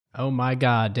Oh my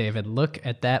God, David, look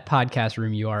at that podcast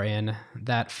room you are in.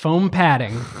 That foam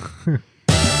padding.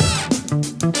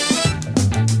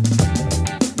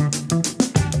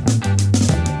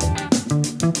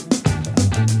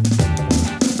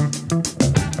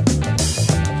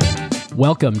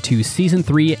 Welcome to Season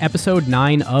 3, Episode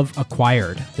 9 of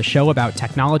Acquired, the show about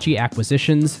technology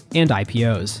acquisitions and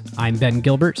IPOs. I'm Ben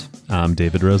Gilbert. I'm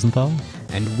David Rosenthal.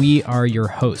 And we are your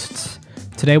hosts.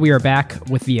 Today we are back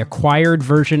with the acquired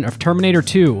version of Terminator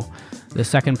 2, the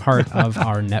second part of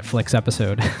our Netflix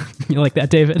episode. You like that,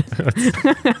 David?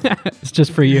 It's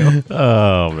just for you.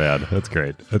 Oh, man. That's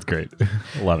great. That's great.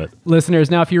 Love it. Listeners,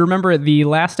 now if you remember, the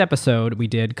last episode we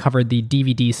did covered the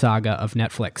DVD saga of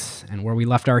Netflix, and where we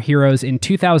left our heroes in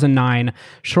 2009,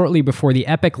 shortly before the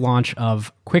epic launch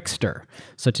of Qwikster.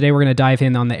 So today we're going to dive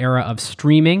in on the era of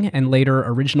streaming and later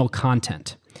original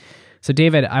content. So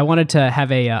David, I wanted to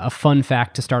have a fun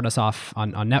fact to start us off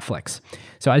on Netflix.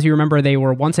 So as you remember, they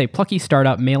were once a plucky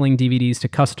startup mailing DVDs to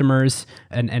customers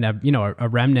and a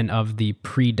remnant of the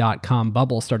pre-.com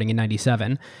bubble starting in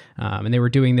 97. And they were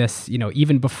doing this,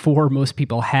 even before most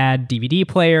people had DVD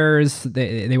players.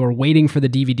 They were waiting for the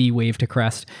DVD wave to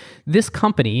crest. This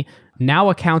company now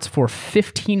accounts for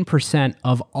 15%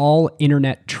 of all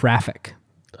internet traffic.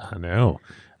 I know.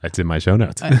 That's in my show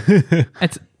notes.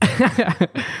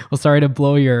 Well, sorry to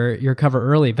blow your cover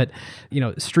early, but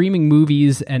streaming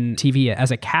movies and TV as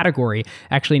a category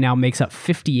actually now makes up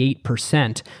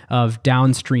 58% of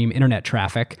downstream internet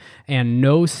traffic, and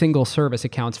no single service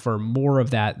accounts for more of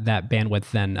that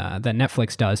bandwidth than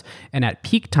Netflix does. And at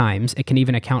peak times, it can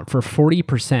even account for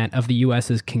 40% of the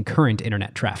U.S.'s concurrent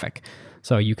internet traffic.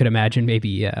 So you could imagine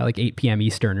maybe like 8 p.m.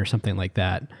 Eastern or something like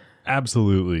that.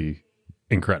 Absolutely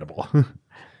incredible.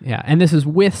 Yeah, and this is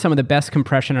with some of the best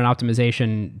compression and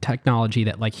optimization technology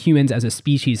that humans as a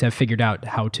species have figured out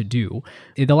how to do.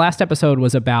 The last episode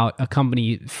was about a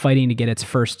company fighting to get its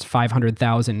first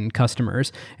 500,000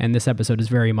 customers, and this episode is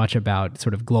very much about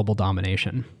sort of global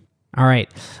domination. All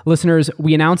right, listeners,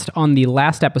 we announced on the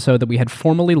last episode that we had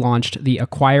formally launched the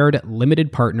Acquired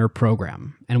Limited Partner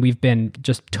Program, and we've been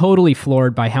just totally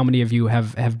floored by how many of you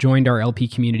have joined our LP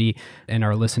community and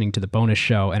are listening to the bonus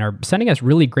show and are sending us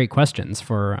really great questions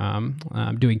for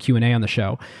doing Q&A on the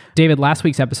show. David, last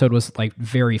week's episode was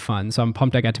very fun, so I'm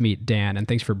pumped I got to meet Dan, and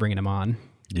thanks for bringing him on.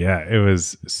 Yeah, it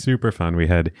was super fun. We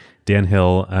had Dan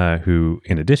Hill, who,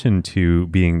 in addition to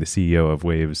being the CEO of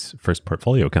Wave's first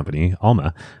portfolio company,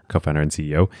 Alma, co-founder and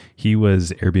CEO, he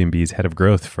was Airbnb's head of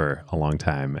growth for a long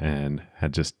time and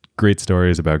had just great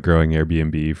stories about growing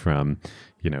Airbnb from,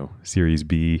 Series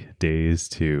B days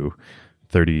to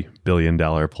 $30 billion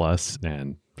plus,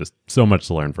 and just so much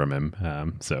to learn from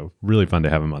him. So really fun to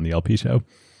have him on the LP show.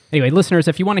 Anyway, listeners,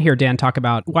 if you want to hear Dan talk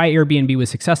about why Airbnb was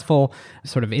successful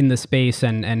sort of in the space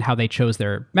and how they chose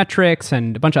their metrics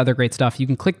and a bunch of other great stuff, you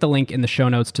can click the link in the show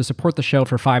notes to support the show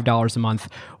for $5 a month,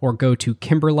 or go to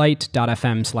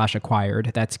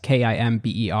kimberlite.fm/acquired. That's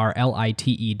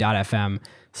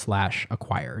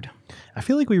KIMBERLITE.fm/acquired. I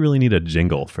feel like we really need a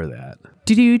jingle for that.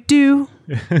 Do.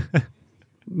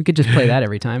 We could just play that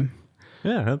every time.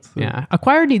 Yeah, yeah.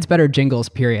 Acquired needs better jingles,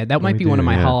 period. That might be one of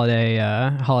my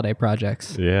holiday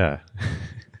projects. Yeah.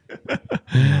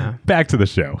 Back to the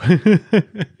show.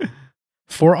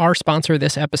 For our sponsor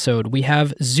this episode, we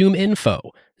have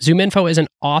ZoomInfo. ZoomInfo is an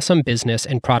awesome business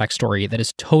and product story that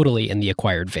is totally in the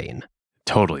Acquired vein.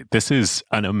 Totally. This is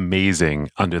an amazing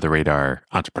under-the-radar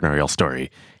entrepreneurial story.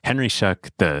 Henry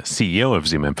Schuck, the CEO of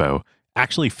ZoomInfo,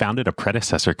 actually founded a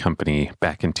predecessor company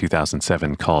back in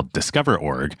 2007 called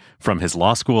Discover.org from his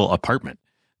law school apartment.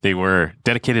 They were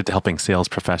dedicated to helping sales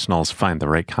professionals find the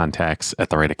right contacts at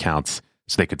the right accounts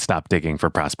so they could stop digging for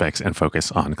prospects and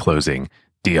focus on closing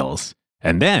deals.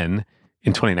 And then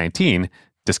in 2019,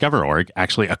 Discover.org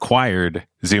actually acquired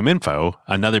ZoomInfo,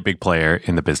 another big player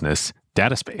in the business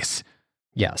data space.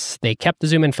 Yes, they kept the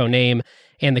ZoomInfo name,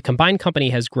 and the combined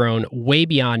company has grown way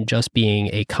beyond just being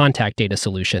a contact data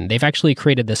solution. They've actually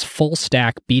created this full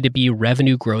stack B2B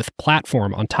revenue growth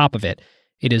platform on top of it.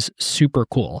 It is super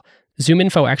cool.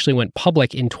 ZoomInfo actually went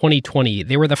public in 2020.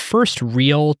 They were the first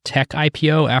real tech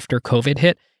IPO after COVID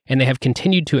hit, and they have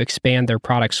continued to expand their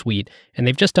product suite, and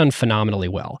they've just done phenomenally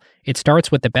well. It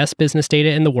starts with the best business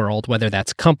data in the world, whether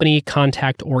that's company,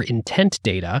 contact, or intent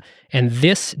data, and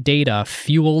this data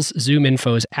fuels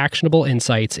ZoomInfo's actionable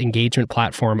insights, engagement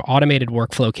platform, automated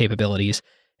workflow capabilities,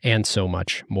 and so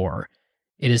much more.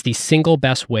 It is the single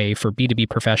best way for B2B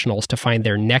professionals to find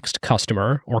their next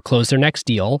customer or close their next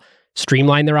deal,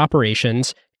 streamline their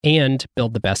operations, and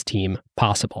build the best team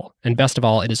possible. And best of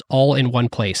all, it is all in one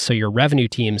place, so your revenue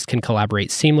teams can collaborate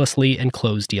seamlessly and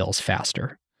close deals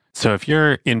faster. So if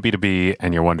you're in B2B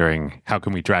and you're wondering, how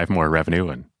can we drive more revenue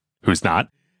and who's not?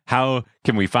 How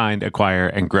can we find, acquire,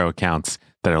 and grow accounts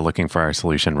that are looking for our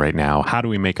solution right now? How do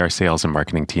we make our sales and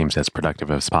marketing teams as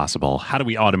productive as possible? How do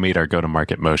we automate our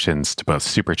go-to-market motions to both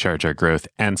supercharge our growth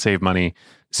and save money?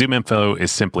 ZoomInfo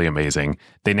is simply amazing.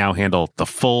 They now handle the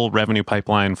full revenue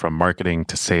pipeline from marketing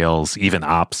to sales, even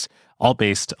ops, all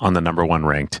based on the #1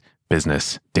 ranked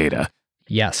business data.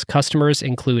 Yes, customers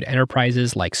include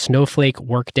enterprises like Snowflake,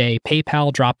 Workday,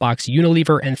 PayPal, Dropbox,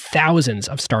 Unilever, and thousands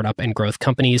of startup and growth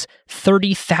companies,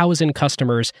 30,000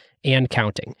 customers and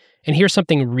counting. And here's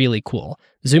something really cool.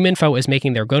 ZoomInfo is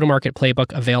making their go-to-market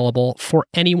playbook available for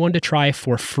anyone to try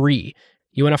for free.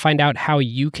 You want to find out how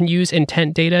you can use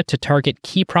intent data to target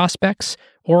key prospects,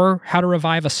 or how to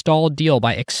revive a stalled deal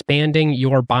by expanding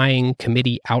your buying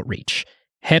committee outreach?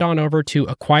 Head on over to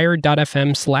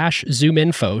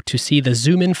acquired.fm/ZoomInfo to see the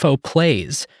ZoomInfo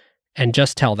plays, and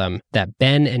just tell them that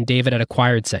Ben and David at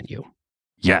Acquired sent you.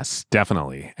 Yes,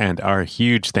 definitely. And our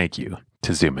huge thank you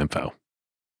to ZoomInfo.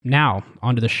 Now,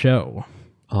 onto the show.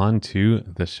 On to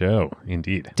the show,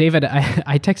 indeed. David,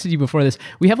 I texted you before this.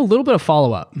 We have a little bit of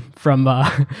follow-up from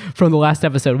the last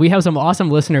episode. We have some awesome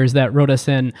listeners that wrote us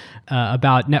in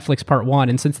about Netflix Part 1.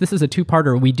 And since this is a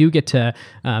two-parter, we do get to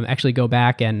actually go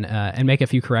back and make a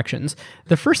few corrections.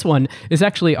 The first one is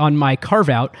actually on my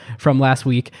carve-out from last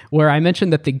week, where I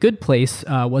mentioned that The Good Place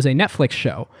was a Netflix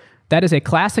show. That is a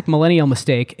classic millennial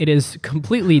mistake. It is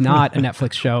completely not a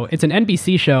Netflix show. It's an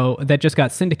NBC show that just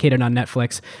got syndicated on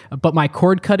Netflix. But my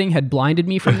cord cutting had blinded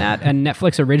me from that, and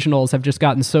Netflix originals have just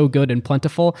gotten so good and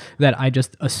plentiful that I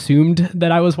just assumed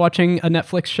that I was watching a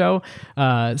Netflix show.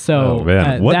 What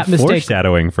that mistake,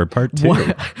 foreshadowing for part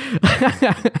 2.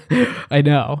 I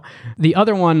know. The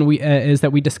other one is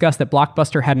that we discussed that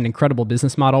Blockbuster had an incredible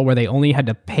business model where they only had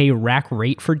to pay rack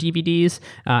rate for DVDs,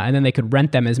 and then they could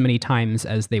rent them as many times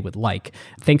as they would like.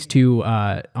 Thanks to,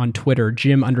 on Twitter,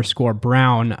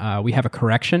 Jim_Brown, we have a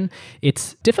correction.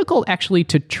 It's difficult actually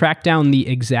to track down the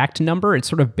exact number. It's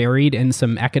sort of buried in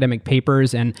some academic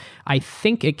papers, and I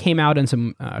think it came out in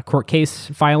some court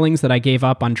case filings that I gave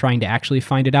up on trying to actually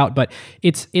find it out, but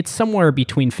it's somewhere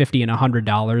between $50 and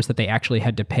 $100 that they actually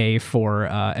had to pay for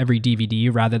every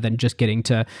DVD, rather than just getting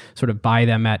to sort of buy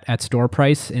them at store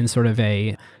price in sort of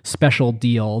a special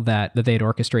deal that they had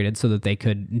orchestrated so that they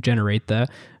could generate the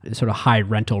sort of high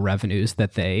rental revenues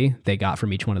that they got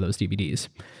from each one of those DVDs.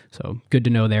 So good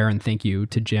to know there, and thank you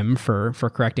to Jim for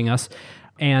correcting us.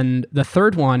 And the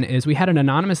third one is we had an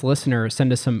anonymous listener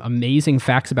send us some amazing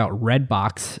facts about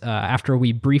Redbox after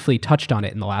we briefly touched on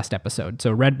it in the last episode.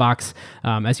 So Redbox,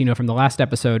 as you know from the last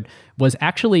episode, was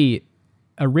actually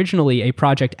originally a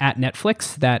project at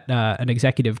Netflix that an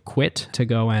executive quit to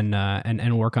go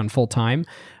and work on full time.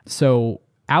 So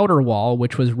Outerwall,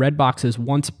 which was Redbox's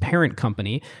once parent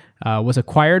company, was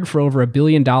acquired for over $1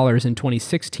 billion in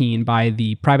 2016 by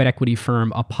the private equity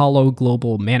firm Apollo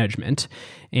Global Management.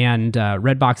 And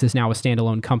Redbox is now a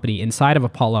standalone company inside of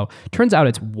Apollo. Turns out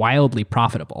it's wildly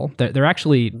profitable. They're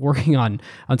actually working on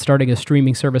starting a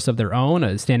streaming service of their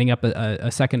own, standing up a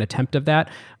second attempt of that.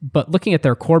 But looking at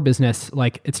their core business,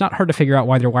 like, it's not hard to figure out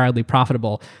why they're wildly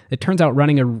profitable. It turns out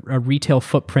running a retail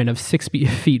footprint of 6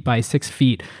 feet by 6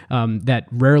 feet that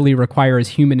rarely requires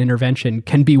human intervention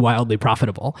can be wildly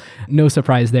profitable. No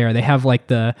surprise there. They have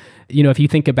like if you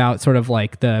think about sort of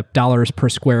like the dollars per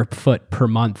square foot per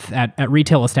month at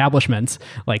retail establishments,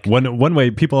 like one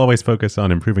way people always focus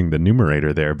on improving the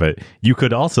numerator there, but you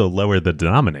could also lower the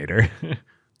denominator.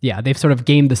 Yeah, they've sort of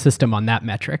gamed the system on that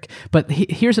metric. But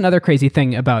here's another crazy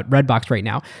thing about Redbox right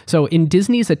now. So in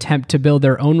Disney's attempt to build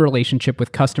their own relationship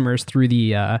with customers through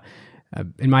the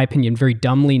in my opinion, very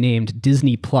dumbly named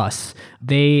Disney Plus,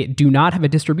 they do not have a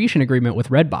distribution agreement with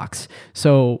Redbox.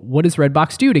 So what does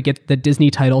Redbox do to get the Disney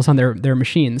titles on their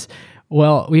machines?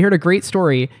 Well, we heard a great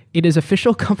story. It is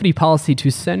official company policy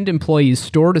to send employees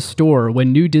store to store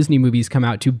when new Disney movies come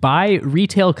out to buy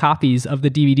retail copies of the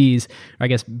DVDs, or I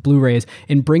guess Blu-rays,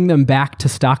 and bring them back to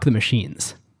stock the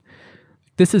machines.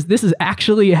 This is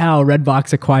actually how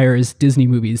Redbox acquires Disney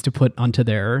movies to put onto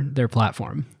their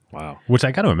platform. Wow. Which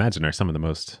I got to imagine are some of the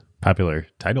most popular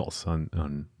titles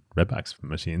on Redbox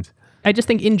machines. I just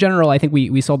think in general, I think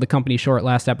we sold the company short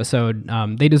last episode.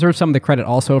 They deserve some of the credit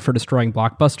also for destroying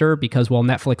Blockbuster, because while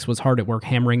Netflix was hard at work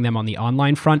hammering them on the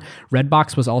online front,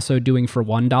 Redbox was also doing for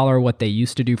 $1 what they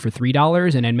used to do for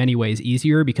 $3, and in many ways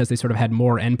easier because they sort of had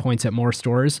more endpoints at more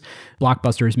stores.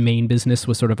 Blockbuster's main business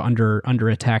was sort of under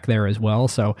attack there as well.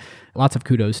 So lots of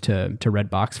kudos to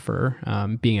Redbox for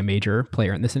being a major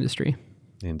player in this industry.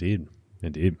 Indeed.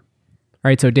 All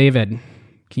right, so David,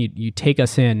 can you take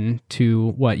us in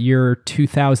to what, year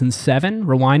 2007?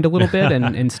 Rewind a little bit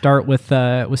and start with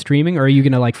streaming, or are you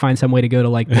going to like find some way to go to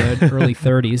like the early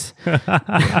 30s?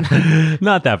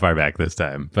 Not that far back this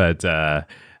time, but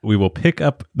we will pick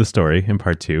up the story in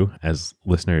part 2. As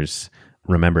listeners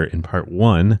remember, in part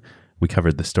 1, we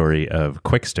covered the story of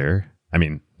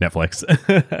Netflix,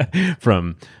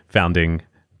 from founding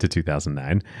to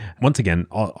 2009. Once again,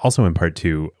 also in part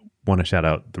 2, want to shout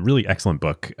out the really excellent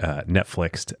book,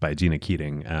 Netflixed by Gina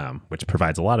Keating, which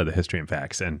provides a lot of the history and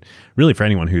facts. And really, for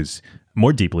anyone who's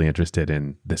more deeply interested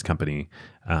in this company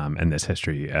and this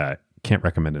history, can't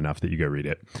recommend enough that you go read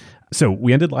it. So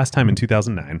we ended last time in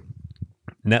 2009.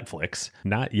 Netflix,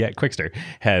 not yet Qwikster,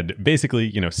 had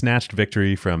basically, snatched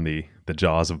victory from the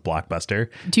jaws of Blockbuster.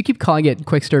 Do you keep calling it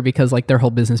Qwikster because like their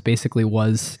whole business basically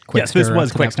was Qwikster? Yes, this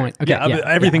was Qwikster. Okay,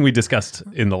 everything we discussed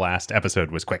in the last episode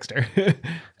was Qwikster.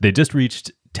 They just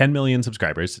reached 10 million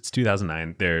subscribers. It's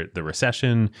 2009. The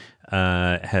recession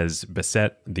has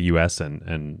beset the US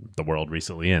and the world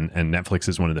recently, and Netflix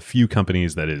is one of the few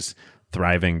companies that is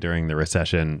thriving during the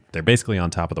recession. They're basically on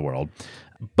top of the world.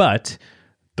 But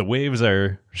the waves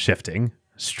are shifting.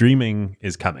 Streaming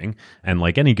is coming. And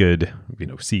like any good,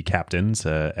 sea captains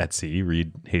at sea,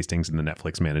 Reed Hastings and the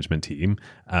Netflix management team,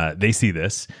 they see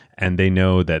this and they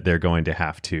know that they're going to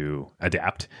have to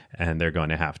adapt and they're going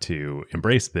to have to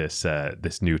embrace this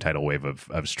new tidal wave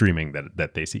of streaming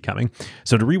that they see coming.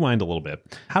 So to rewind a little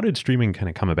bit, how did streaming kind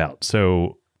of come about?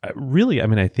 So really,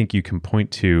 I think you can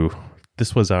point to,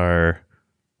 this was our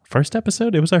first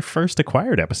episode. It was our first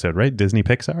acquired episode, right? Disney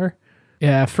Pixar.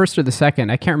 Yeah, first or the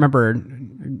second. I can't remember.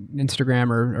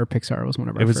 Instagram or Pixar was one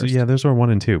of our first. Yeah, those were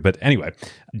 1 and 2. But anyway,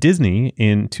 Disney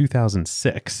in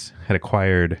 2006 had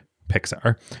acquired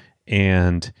Pixar.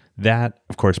 And that,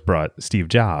 of course, brought Steve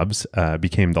Jobs,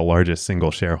 became the largest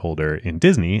single shareholder in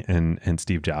Disney. And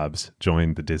Steve Jobs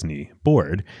joined the Disney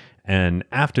board. And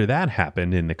after that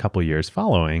happened, in the couple years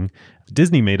following,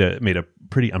 Disney made a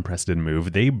pretty unprecedented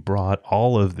move. They brought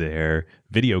all of their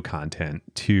video content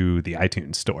to the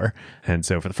iTunes store. And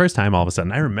so for the first time, all of a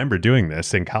sudden, I remember doing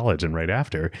this in college and right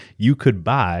after, you could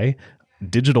buy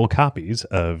digital copies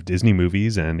of Disney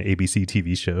movies and ABC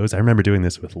TV shows. I remember doing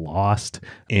this with Lost,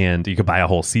 and you could buy a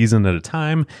whole season at a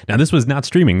time. Now, this was not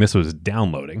streaming. This was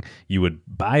downloading. You would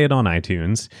buy it on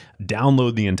iTunes,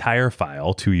 download the entire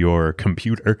file to your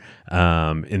computer.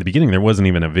 In the beginning, there wasn't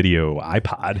even a video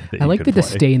iPod that I like the play.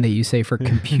 Disdain that you say for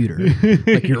computer.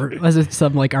 Like as it's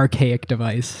some like archaic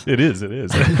device. It is.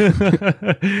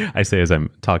 I say as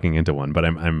I'm talking into one, but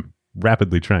I'm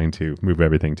rapidly trying to move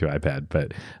everything to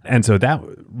iPad. And so that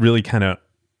really kind of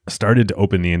started to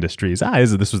open the industry's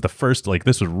eyes. This was the first,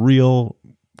 this was real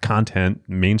content,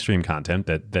 mainstream content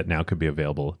that now could be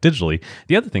available digitally.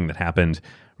 The other thing that happened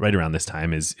right around this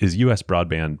time is US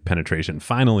broadband penetration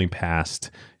finally passed,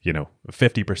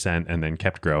 50% and then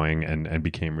kept growing and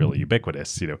became really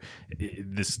ubiquitous.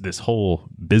 This whole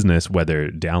business, whether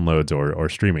downloads or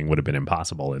streaming, would have been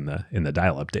impossible in the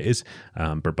dial-up days,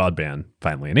 but broadband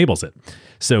finally enables it.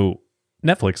 So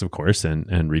Netflix, of course,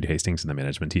 and Reed Hastings and the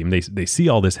management team, they see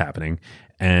all this happening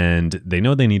and they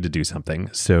know they need to do something.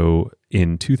 So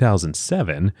in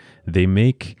 2007, they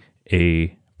make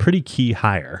a pretty key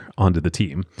hire onto the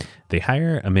team. They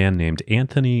hire a man named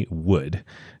Anthony Wood.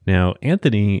 Now,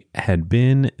 Anthony had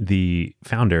been the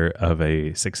founder of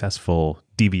a successful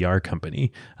DVR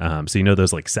company. So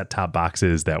those like set-top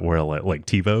boxes that were like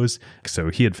TiVos. So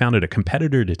he had founded a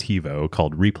competitor to TiVo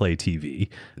called Replay TV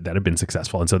that had been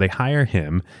successful. And so they hire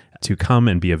him to come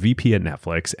and be a VP at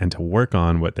Netflix and to work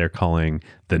on what they're calling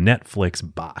the Netflix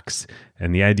box.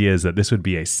 And the idea is that this would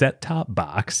be a set-top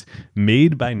box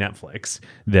made by Netflix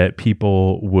that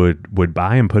people would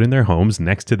buy and put in their homes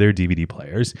next to their DVD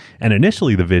players. And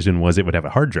initially the vision was it would have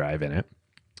a hard drive in it.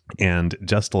 And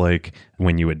just like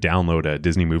when you would download a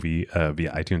Disney movie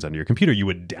via iTunes onto your computer, you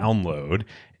would download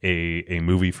a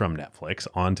movie from Netflix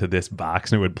onto this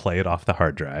box and it would play it off the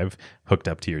hard drive hooked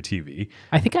up to your TV.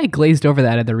 I think I glazed over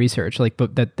that in the research,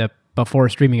 but that before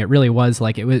streaming, it really was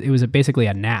like it was basically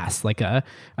a NAS, like a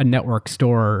network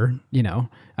store.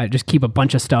 I just keep a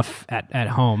bunch of stuff at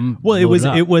home. Well, it was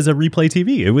a Replay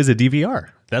TV. It was a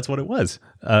DVR. That's what it was.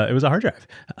 It was a hard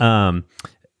drive.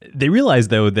 They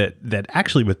realized, though, that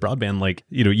actually with broadband,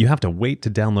 you have to wait to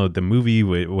download the movie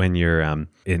when you're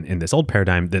in this old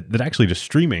paradigm, that actually just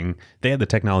streaming, they had the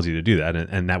technology to do that,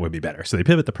 and that would be better. So they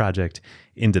pivot the project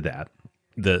into that.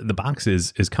 The box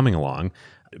is coming along,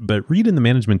 but Reed and the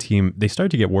management team, they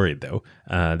start to get worried, though.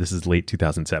 This is late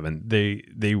 2007.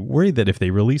 They worry that if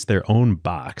they release their own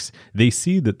box, they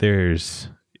see that there's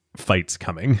fights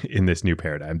coming in this new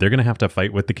paradigm. They're going to have to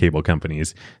fight with the cable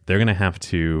companies. They're going to have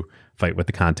to fight with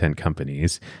the content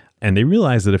companies. And they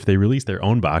realize that if they release their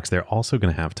own box, they're also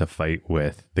going to have to fight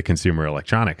with the consumer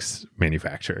electronics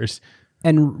manufacturers.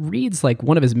 And Reed's like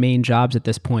one of his main jobs at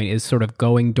this point is sort of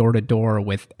going door to door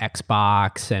with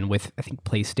Xbox and with, I think,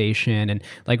 PlayStation, and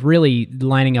like really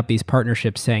lining up these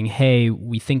partnerships saying, hey,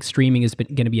 we think streaming is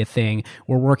going to be a thing.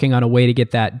 We're working on a way to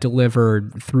get that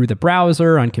delivered through the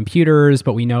browser on computers,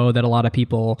 but we know that a lot of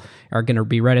people are going to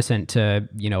be reticent to,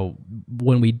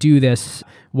 when we do this,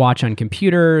 watch on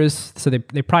computers. So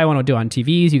they probably want to do it on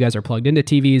TVs. You guys are plugged into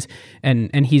TVs.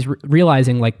 And he's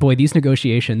realizing like, boy, these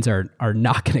negotiations are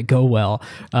not going to go well.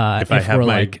 If I have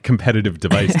my competitive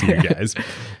device to you guys.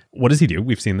 What does he do?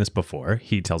 We've seen this before.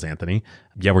 He tells Anthony,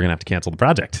 yeah, we're going to have to cancel the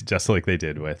project, just like they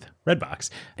did with Redbox.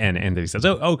 And Anthony says,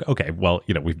 oh, okay, well,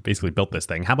 we've basically built this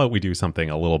thing. How about we do something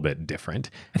a little bit different?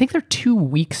 I think they're 2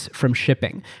 weeks from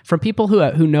shipping. From people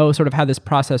who know sort of how this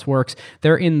process works,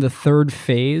 they're in the 3rd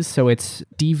phase. So it's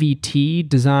DVT,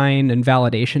 design and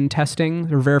validation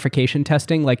testing or verification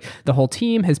testing. Like the whole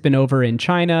team has been over in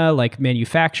China, like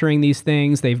manufacturing these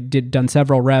things. They've done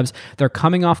several revs. They're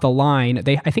coming off the line.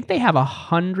 I think they have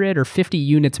 100 or 50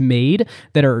 units made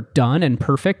that are done and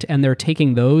perfect, and they're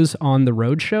taking those on the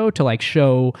roadshow to like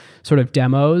show sort of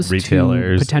demos,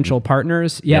 retailers, to potential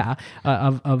partners. Yeah,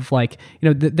 yep. Of like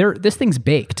this thing's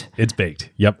baked. It's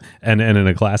baked. Yep. And in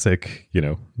a classic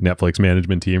Netflix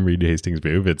management team, Reed Hastings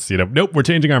move, it's nope, we're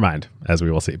changing our mind, as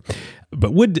we will see.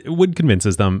 But Wood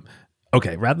convinces them,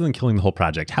 okay, rather than killing the whole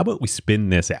project, how about we spin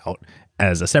this out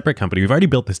as a separate company? We've already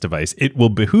built this device. It will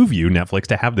behoove you, Netflix,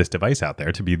 to have this device out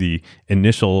there, to be the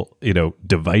initial,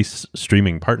 device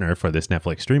streaming partner for this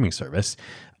Netflix streaming service.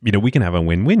 We can have a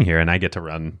win-win here, and I get to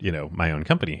run, my own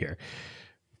company here.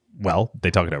 Well,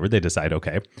 they talk it over. They decide,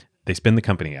 okay, they spin the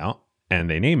company out, and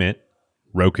they name it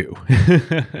Roku.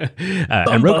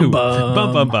 And Roku,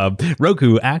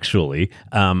 Roku actually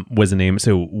was a name.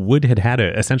 So Wood had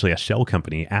essentially a shell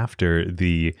company after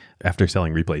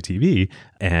selling Replay TV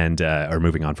and or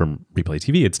moving on from Replay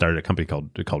TV. It started a company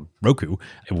called Roku,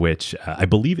 which I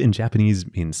believe in Japanese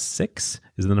means 6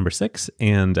 is the number 6,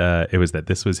 and it was that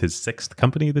this was his 6th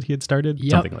company that he had started,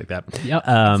 something like that. Yep,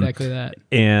 exactly that.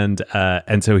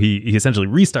 And so he essentially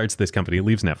restarts this company,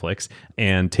 leaves Netflix,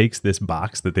 and takes this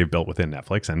box that they've built within Netflix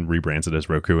and rebrands it as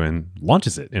Roku and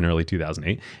launches it in early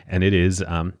 2008. And it is,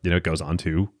 it goes on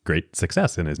to great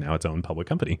success and is now its own public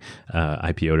company,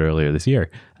 IPO'd earlier this year.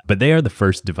 But they are the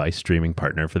first device streaming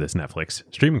partner for this Netflix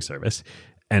streaming service.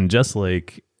 And just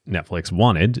like Netflix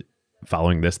wanted,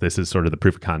 following this is sort of the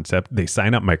proof of concept. They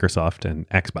sign up Microsoft and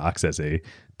Xbox as a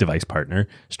device partner.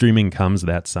 Streaming comes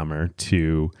that summer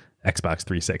to Xbox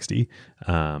 360,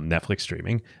 Netflix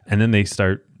streaming. And then they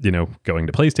start, going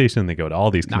to PlayStation. They go to all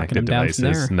these connected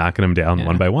devices, knocking them down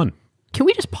one by one. Can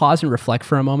we just pause and reflect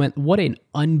for a moment? What an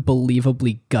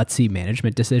unbelievably gutsy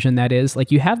management decision that is.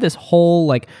 Like, you have this whole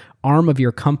like arm of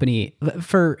your company.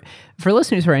 For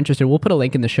listeners who are interested, we'll put a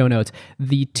link in the show notes.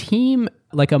 The team,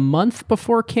 like a month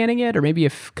before canning it, or maybe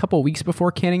a couple of weeks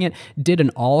before canning it, did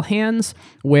an all hands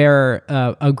where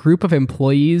a group of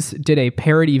employees did a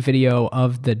parody video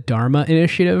of the Dharma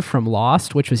Initiative from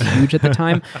Lost, which was huge at the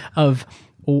time, of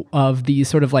the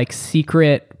sort of like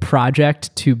secret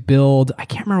project to build. I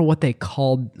can't remember what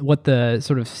what the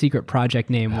sort of secret project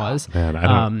name was. Man,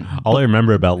 all I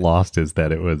remember about Lost is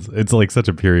that it's like such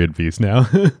a period piece now.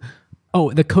 Oh,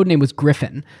 the code name was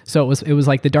Griffin. So it was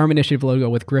like the Dharma Initiative logo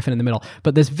with Griffin in the middle.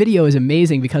 But this video is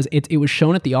amazing because it was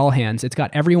shown at the all hands. It's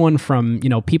got everyone from,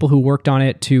 people who worked on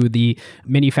it to the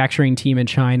manufacturing team in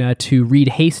China to Reed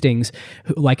Hastings,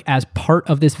 who, like, as part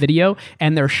of this video.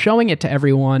 And they're showing it to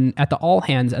everyone at the all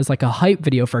hands as like a hype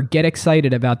video for get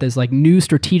excited about this like new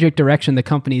strategic direction the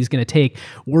company is going to take.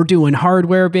 We're doing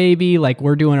hardware, baby. Like,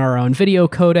 we're doing our own video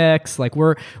codecs. Like,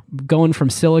 we're going from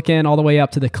silicon all the way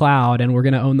up to the cloud, and we're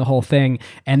going to own the whole thing.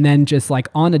 And then just like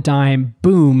on a dime,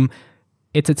 boom,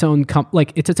 it's its own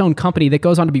company that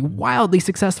goes on to be wildly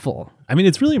successful. I mean,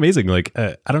 it's really amazing. Like,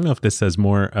 I don't know if this says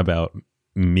more about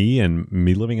me and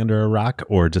me living under a rock,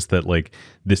 or just that like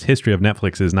this history of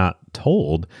Netflix is not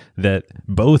told, that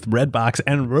both Redbox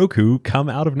and Roku come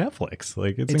out of Netflix.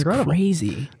 Like, it's incredible.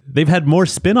 Crazy. They've had more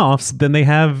spin-offs than they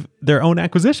have their own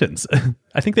acquisitions.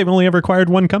 I think they've only ever acquired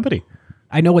one company.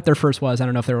 I know what their first was. I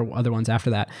don't know if there were other ones after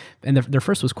that. And their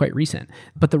first was quite recent.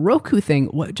 But the Roku thing,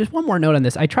 just one more note on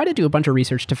this. I tried to do a bunch of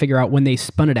research to figure out when they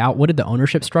spun it out, what did the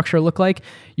ownership structure look like?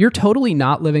 You're totally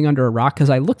not living under a rock, because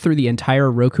I looked through the entire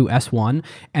Roku S1,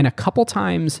 and a couple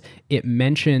times it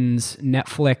mentions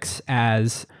Netflix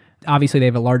as obviously they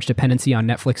have a large dependency on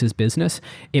Netflix's business.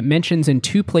 It mentions in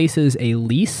 2 places a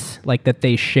lease like that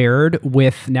they shared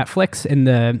with Netflix in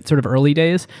the sort of early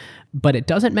days. But it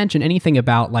doesn't mention anything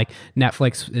about like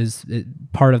Netflix is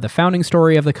part of the founding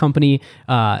story of the company.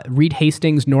 Reed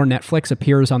Hastings nor Netflix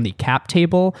appears on the cap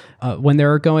table when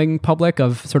they're going public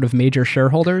of sort of major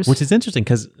shareholders. Which is interesting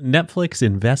because Netflix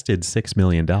invested $6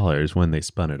 million when they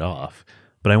spun it off.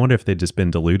 But I wonder if they'd just been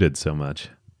diluted so much.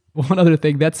 One other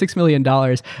thing, that $6 million,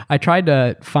 I tried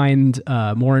to find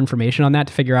more information on that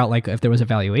to figure out like if there was a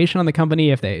valuation on the company,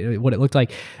 what it looked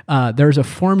like. There's a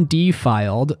Form D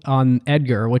filed on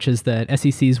EDGAR, which is the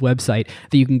SEC's website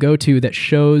that you can go to that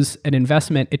shows an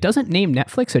investment. It doesn't name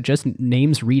Netflix, it just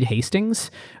names Reed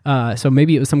Hastings. So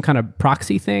maybe it was some kind of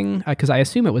proxy thing because I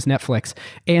assume it was Netflix.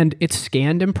 And it's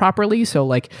scanned improperly. So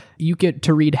like you get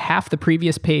to read half the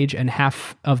previous page and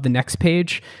half of the next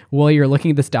page while you're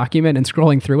looking at this document and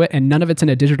scrolling through it, and none of it's in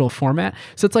a digital format.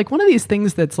 So it's like one of these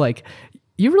things that's like,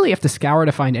 you really have to scour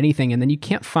to find anything, and then you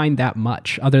can't find that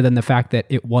much other than the fact that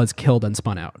it was killed and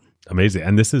spun out. Amazing.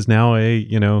 And this is now a,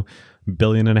 $1.5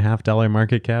 billion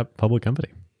market cap public company.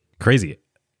 Crazy.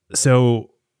 So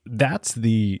that's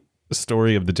the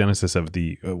story of the genesis of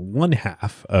the one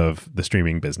half of the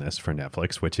streaming business for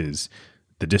Netflix, which is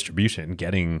the distribution,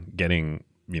 getting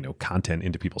content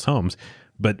into people's homes.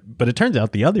 But it turns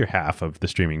out the other half of the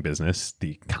streaming business,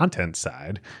 the content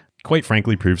side, quite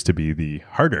frankly proves to be the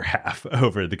harder half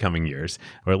over the coming years,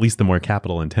 or at least the more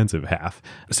capital intensive half.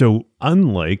 So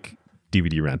unlike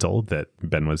DVD rental that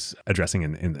Ben was addressing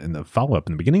in the follow-up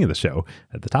in the beginning of the show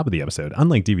at the top of the episode,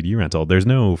 unlike DVD rental, there's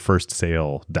no first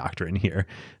sale doctrine here.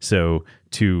 So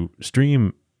to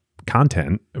stream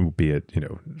content, be it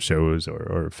shows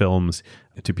or films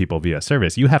to people via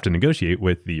service, you have to negotiate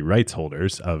with the rights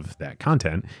holders of that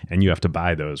content, and you have to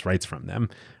buy those rights from them.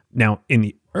 Now, in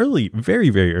the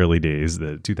very, very early days,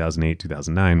 the 2008,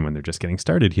 2009, when they're just getting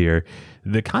started here,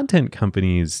 the content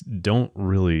companies don't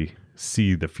really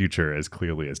see the future as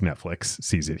clearly as Netflix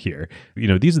sees it here.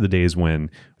 These are the days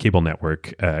when cable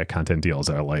network content deals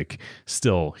are like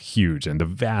still huge, and the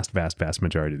vast, vast, vast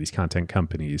majority of these content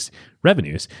companies'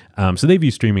 revenues. So they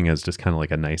view streaming as just kind of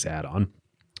like a nice add-on.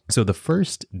 So the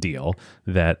first deal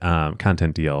that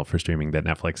content deal for streaming that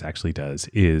Netflix actually does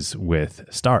is with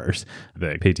Starz,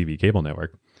 the pay TV cable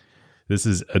network. This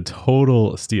is a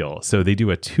total steal. So they do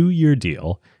a 2-year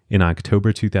deal in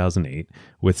October 2008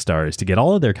 with Starz to get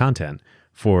all of their content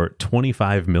for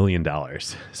 $25 million.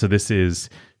 So this is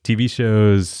TV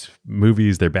shows,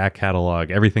 movies, their back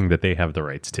catalog, everything that they have the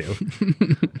rights to.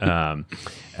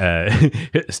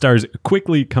 Starz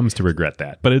quickly comes to regret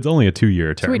that, but it's only a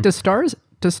 2-year term. So wait, does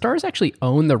Starz actually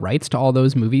own the rights to all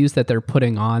those movies that they're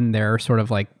putting on their sort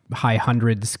of like high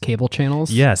hundreds cable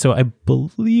channels? Yeah, so I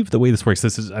believe the way this works,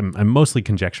 I'm mostly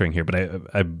conjecturing here, but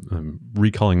I'm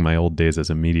recalling my old days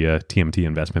as a media TMT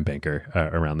investment banker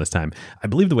around this time. I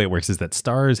believe the way it works is that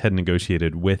Starz had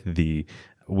negotiated with the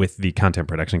content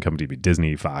production company,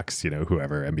 Disney, Fox,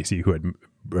 whoever, NBC, who had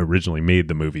originally made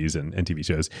the movies and TV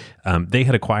shows. They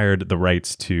had acquired the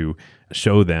rights to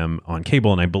show them on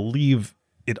cable, and I believe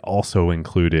it also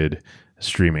included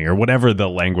streaming or whatever the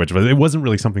language was. It wasn't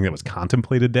really something that was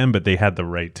contemplated then, but they had the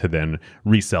right to then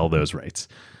resell those rights.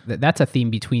 That's a theme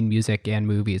between music and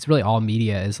movies. Really all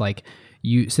media is like,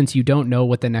 since you don't know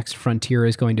what the next frontier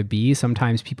is going to be,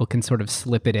 sometimes people can sort of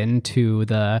slip it into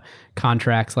the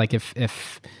contracts. Like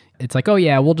if it's like, oh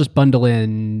yeah, we'll just bundle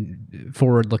in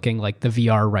forward looking like the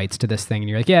VR rights to this thing. And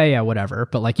you're like, yeah, whatever.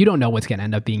 But like, you don't know what's going to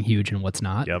end up being huge and what's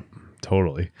not. Yep,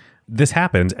 totally. This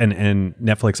happened, and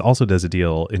Netflix also does a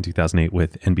deal in 2008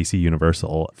 with NBC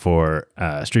Universal for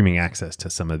streaming access to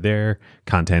some of their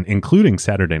content, including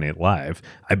Saturday Night Live,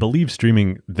 I believe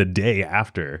streaming the day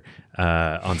after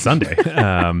on Sunday.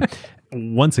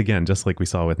 Once again, just like we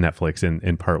saw with Netflix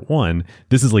in part one,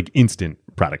 this is like instant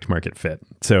product market fit.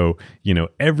 So,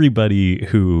 everybody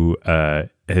who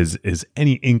is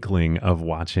any inkling of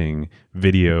watching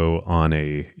video on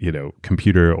a,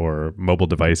 computer or mobile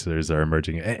devices are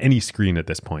emerging, any screen at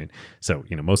this point. So,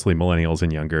 mostly millennials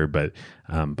and younger, but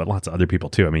lots of other people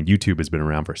too. I mean, YouTube has been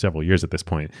around for several years at this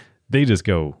point. They just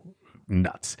go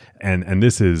nuts. And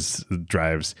this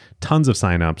drives tons of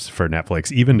signups for Netflix,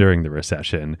 even during the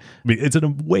recession. I mean, it's a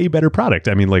way better product.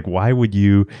 I mean, like, why would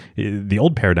the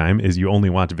old paradigm is you only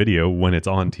watch video when it's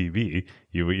on TV.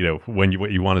 When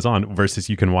what you want is on, versus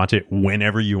you can watch it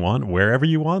whenever you want, wherever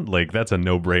you want. Like, that's a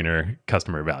no-brainer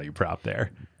customer value prop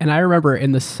there. And I remember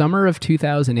in the summer of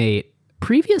 2008,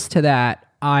 previous to that,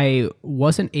 I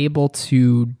wasn't able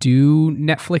to do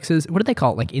Netflix's, what do they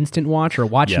call it? Like Instant Watch or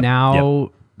Watch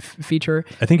Now feature.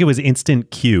 I think it was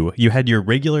instant queue. You had your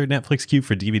regular Netflix queue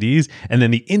for DVDs, and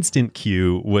then the instant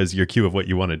queue was your queue of what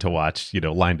you wanted to watch,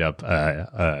 lined up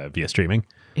via streaming.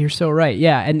 You're so right.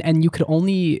 Yeah, and it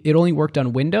only worked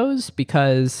on Windows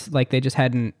because like they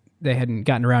hadn't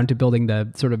gotten around to building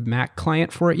the sort of Mac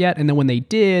client for it yet. And then when they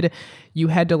did, you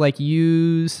had to like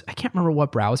use, I can't remember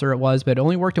what browser it was, but it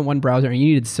only worked in one browser and you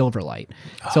needed Silverlight.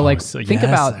 Think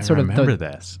about sort of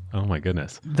this. Oh my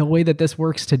goodness. The way that this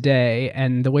works today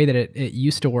and the way that it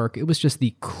used to work, it was just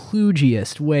the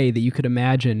kludgiest way that you could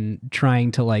imagine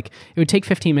trying to it would take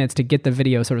 15 minutes to get the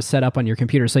video sort of set up on your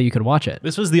computer so you could watch it.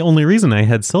 This was the only reason I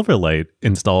had Silverlight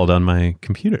installed on my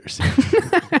computers.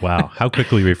 Wow. How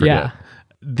quickly we forget. Yeah.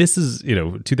 This is,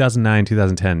 2009,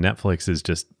 2010, Netflix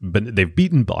is but they've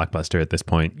beaten Blockbuster at this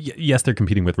point. Yes, they're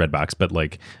competing with Redbox, but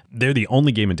they're the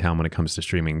only game in town when it comes to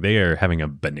streaming. They are having a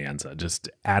bonanza, just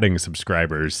adding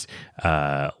subscribers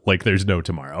like there's no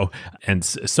tomorrow. And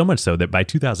so much so that by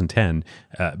 2010,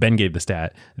 Ben gave the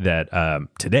stat that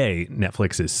today,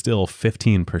 Netflix is still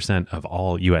 15% of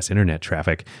all U.S. internet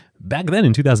traffic. Back then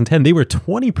in 2010, they were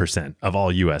 20% of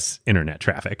all U.S. internet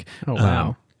traffic. Oh,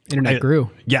 wow. Internet grew.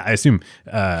 Yeah, I assume.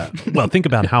 Think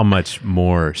about how much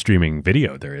more streaming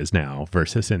video there is now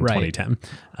versus in 2010.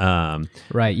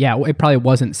 Right. Yeah. It probably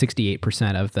wasn't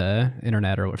 68% of the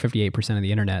internet or 58% of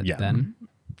the internet then.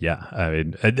 Yeah. I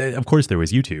mean, of course, there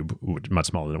was YouTube, which much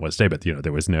smaller than it was today. But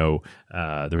there was no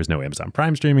Amazon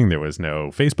Prime streaming. There was no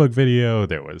Facebook video.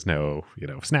 There was no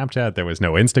Snapchat. There was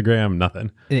no Instagram.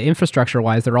 Nothing. Infrastructure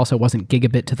wise, there also wasn't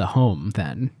gigabit to the home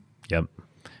then. Yep.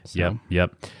 So.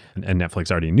 Yep. And Netflix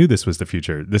already knew this was the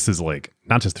future. This is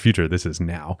not just the future, this is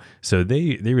now. So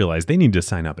they realized they need to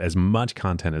sign up as much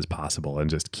content as possible and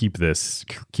just keep this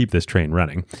train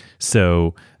running.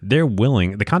 So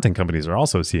the content companies are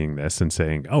also seeing this and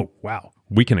saying, oh, wow,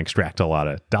 we can extract a lot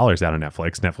of dollars out of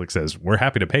Netflix. Netflix says, we're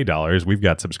happy to pay dollars. We've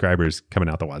got subscribers coming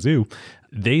out the wazoo.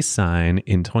 They sign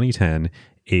in 2010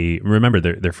 remember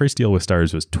their first deal with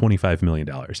Starz was $25 million.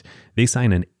 They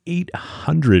sign an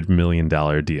 $800 million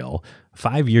deal,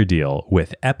 5-year deal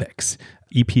with Epix,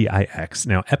 EPIX.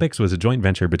 Now, Epix was a joint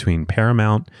venture between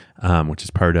Paramount, which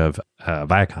is part of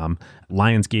Viacom,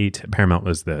 Lionsgate. Paramount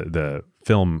was the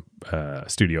film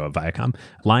studio of Viacom,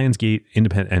 Lionsgate,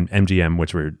 Independent, and MGM,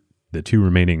 which were the two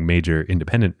remaining major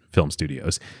independent film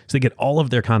studios. So they get all of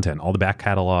their content, all the back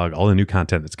catalog, all the new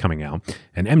content that's coming out.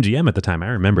 And MGM at the time, I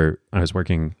remember I was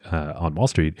working on Wall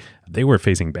Street, they were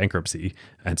facing bankruptcy.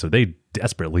 And so they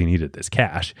desperately needed this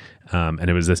cash. And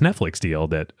it was this Netflix deal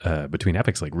that between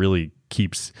Epix really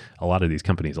keeps a lot of these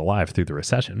companies alive through the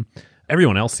recession.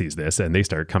 Everyone else sees this and they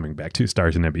start coming back too.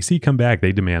 Starz and NBC come back.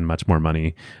 They demand much more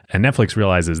money. And Netflix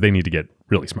realizes they need to get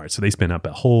really smart. So they spin up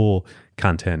a whole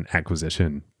content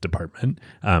acquisition department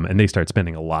and they start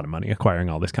spending a lot of money acquiring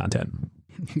all this content.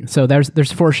 So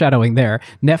there's foreshadowing there.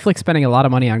 Netflix spending a lot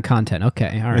of money on content.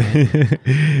 Okay, all right.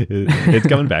 It's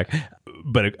coming back.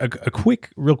 But a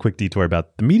real quick detour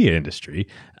about the media industry.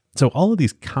 So all of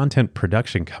these content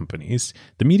production companies,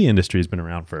 the media industry has been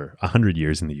around for 100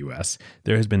 years in the US.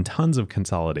 There has been tons of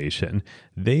consolidation.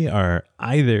 They are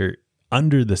either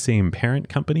under the same parent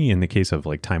company in the case of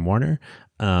Time Warner,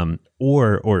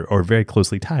 or very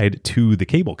closely tied to the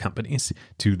cable companies,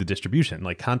 to the distribution.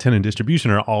 Content and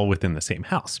distribution are all within the same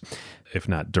house. If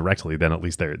not directly, then at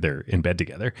least they're in bed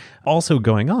together. Also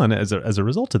going on as a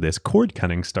result of this, cord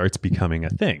cutting starts becoming a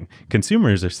thing.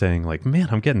 Consumers are saying man,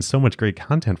 I'm getting so much great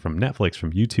content from Netflix,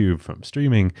 from YouTube, from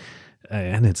streaming,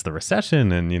 and it's the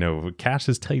recession and cash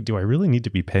is tight. Do I really need to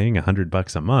be paying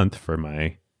 $100 a month for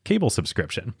my cable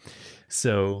subscription?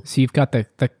 So you've got the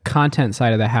content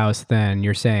side of the house, then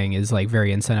you're saying is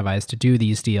very incentivized to do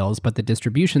these deals, but the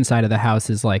distribution side of the house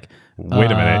is wait a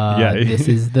minute, yeah, this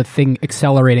is the thing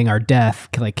accelerating our death.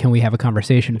 Can we have a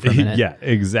conversation for a minute? Yeah,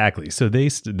 exactly. So the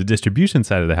distribution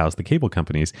side of the house, the cable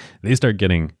companies, they start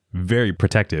getting very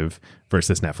protective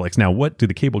versus Netflix. Now, what do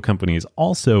the cable companies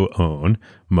also own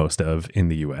most of in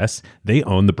the US? They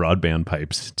own the broadband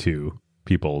pipes to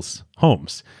people's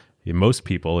homes. Most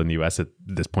people in the US at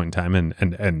this point in time,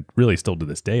 and really still to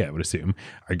this day, I would assume,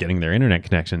 are getting their internet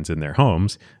connections in their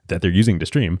homes that they're using to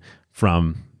stream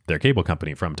from their cable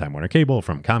company, from Time Warner Cable,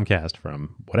 from Comcast,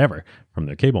 from whatever, from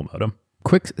their cable modem.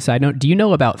 Quick side note, do you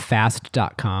know about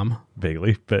fast.com?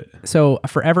 Vaguely, but... So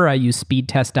forever I use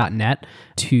speedtest.net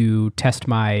to test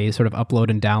my sort of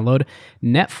upload and download.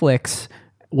 Netflix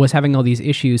was having all these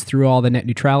issues through all the net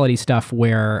neutrality stuff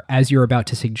where, as you're about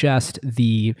to suggest,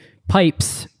 the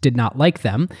pipes did not like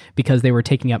them because they were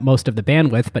taking up most of the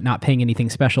bandwidth but not paying anything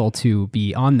special to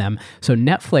be on them. So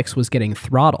Netflix was getting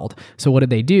throttled. So what did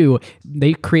they do?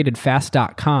 They created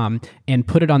fast.com and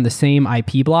put it on the same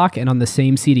IP block and on the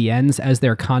same CDNs as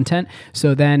their content.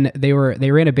 So then they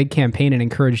ran a big campaign and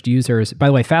encouraged users. By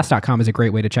the way, fast.com is a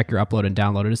great way to check your upload and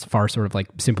download. It is far sort of like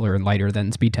simpler and lighter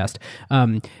than Speedtest.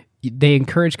 They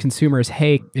encourage consumers,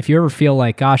 hey, if you ever feel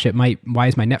like, gosh, why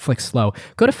is my Netflix slow?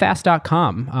 Go to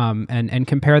fast.com and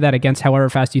compare that against however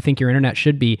fast you think your internet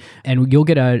should be, and you'll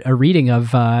get a reading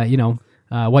of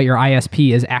what your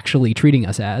ISP is actually treating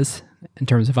us as in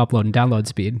terms of upload and download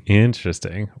speed.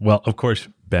 Interesting. Well, of course,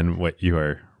 Ben, what you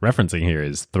are referencing here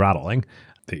is throttling.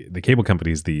 The cable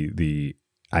companies, the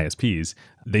ISPs,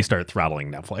 they start throttling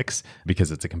Netflix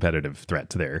because it's a competitive threat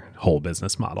to their whole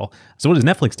business model. So what does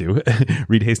Netflix do?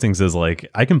 Reed Hastings is like,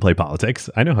 I can play politics.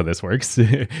 I know how this works.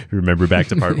 Remember back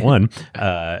to part one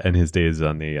and his days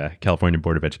on the California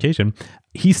Board of Education.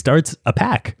 He starts a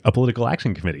PAC, a political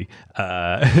action committee,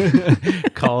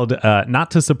 called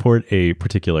not to support a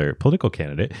particular political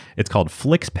candidate. It's called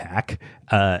FlixPAC,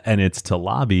 and it's to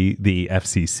lobby the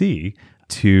FCC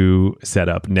to set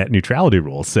up net neutrality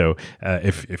rules. So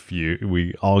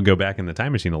we all go back in the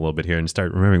time machine a little bit here and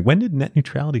start remembering, when did net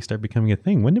neutrality start becoming a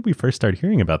thing? When did we first start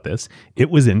hearing about this? It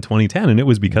was in 2010, and it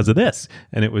was because of this.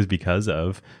 And it was because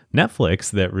of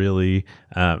Netflix that really,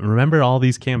 remember all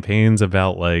these campaigns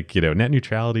about net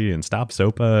neutrality and stop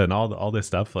SOPA and all this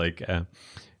stuff,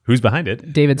 who's behind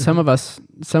it? David, some of us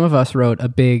wrote a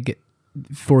big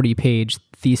 40-page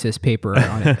thesis paper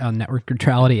on network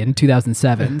neutrality in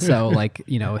 2007. So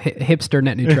hipster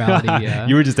net neutrality.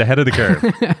 You were just ahead of the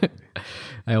curve.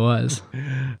 I was.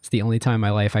 It's the only time in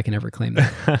my life I can ever claim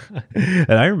that.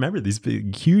 And I remember these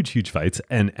big, huge fights.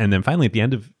 And then finally at the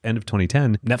end of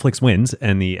 2010, Netflix wins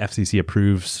and the FCC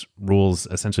approves rules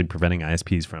essentially preventing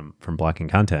ISPs from blocking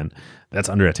content. That's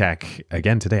under attack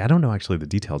again today. I don't know actually the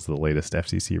details of the latest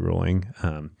FCC ruling.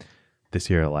 This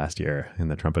year or last year in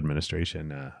the Trump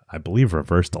administration, I believe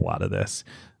reversed a lot of this.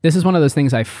 This is one of those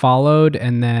things I followed,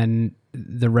 and then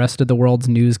the rest of the world's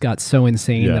news got so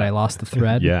insane that I lost the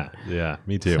thread. Yeah,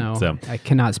 me too. So I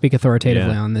cannot speak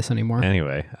authoritatively on this anymore.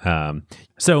 Anyway,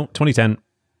 so 2010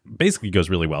 basically goes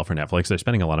really well for Netflix. They're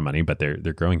spending a lot of money, but they're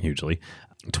growing hugely.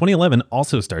 2011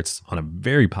 also starts on a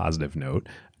very positive note.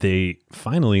 They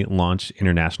finally launch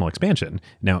international expansion.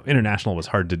 Now, international was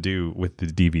hard to do with the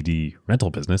DVD rental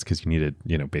business because you needed,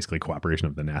 basically cooperation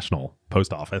of the national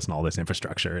post office and all this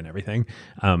infrastructure and everything.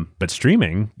 But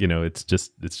streaming, it's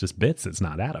just bits. It's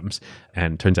not atoms.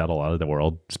 And turns out a lot of the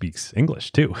world speaks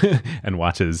English too and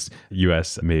watches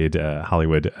U.S. made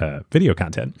Hollywood video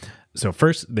content. So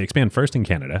first, they expand first in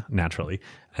Canada, naturally,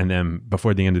 and then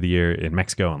before the end of the year in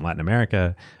Mexico and Latin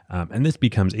America. And this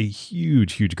becomes a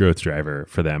huge growth driver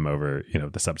for them over,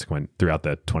 the subsequent throughout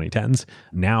the 2010s.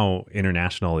 Now,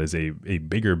 international is a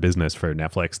bigger business for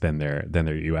Netflix than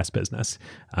their US business.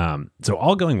 So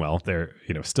all going well. They're,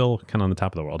 still kind of on the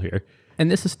top of the world here.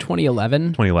 And this is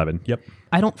 2011? 2011, yep.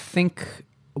 I don't think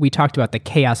we talked about the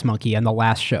Chaos Monkey on the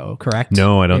last show, correct?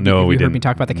 No, I don't know. We heard me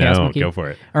talk about the Chaos Monkey? No, go for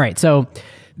it. All right, so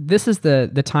this is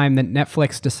the time that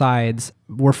Netflix decides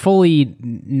we're fully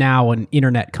now an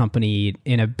internet company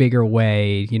in a bigger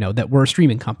way, that we're a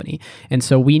streaming company. And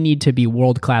so we need to be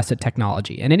world-class at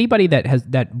technology. And anybody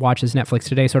that watches Netflix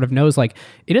today sort of knows it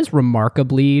is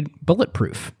remarkably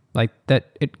bulletproof.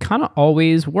 That it kind of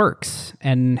always works.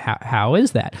 And how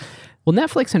is that? Well,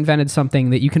 Netflix invented something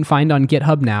that you can find on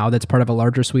GitHub now that's part of a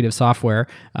larger suite of software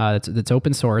that's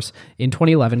open source in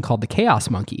 2011 called the Chaos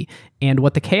Monkey. And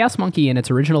what the Chaos Monkey in its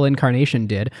original incarnation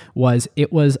did was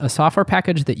it was a software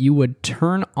package that you would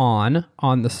turn on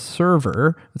the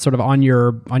server, sort of on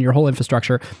your whole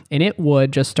infrastructure, and it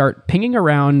would just start pinging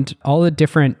around all the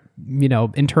different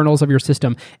internals of your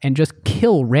system and just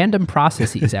kill random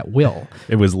processes at will.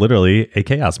 It was literally a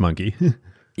chaos monkey.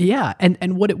 Yeah,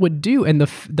 and what it would do, and the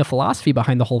philosophy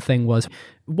behind the whole thing was,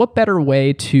 what better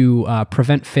way to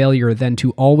prevent failure than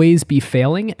to always be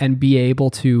failing and be able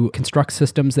to construct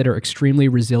systems that are extremely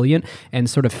resilient and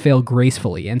sort of fail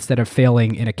gracefully instead of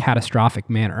failing in a catastrophic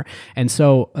manner. And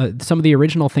so some of the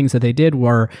original things that they did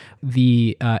were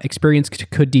the experience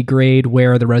could degrade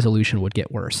where the resolution would get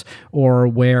worse, or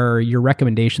where your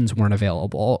recommendations weren't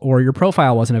available, or your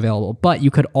profile wasn't available, but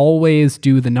you could always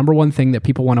do the number one thing that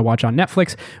people want to watch on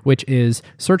Netflix, which is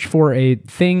search for a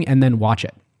thing and then watch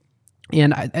it.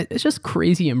 And it's just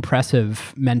crazy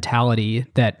impressive mentality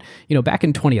that, back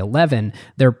in 2011,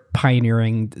 they're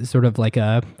pioneering sort of like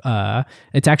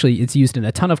it's used in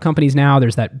a ton of companies now.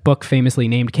 There's that book famously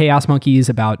named Chaos Monkeys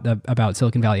about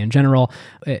Silicon Valley in general.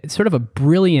 It's sort of a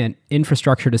brilliant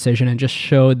infrastructure decision and just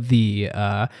showed the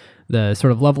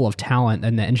sort of level of talent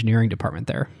in the engineering department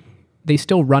there. They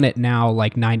still run it now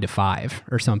like 9 to 5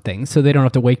 or something, so they don't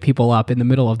have to wake people up in the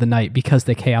middle of the night because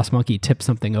the Chaos Monkey tipped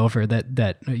something over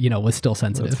that was still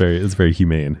sensitive. It's very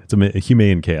humane. It's a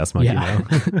humane Chaos Monkey Yeah.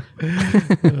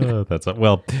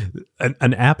 now.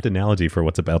 An apt analogy for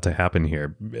what's about to happen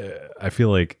here. I feel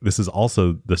like this is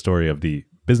also the story of the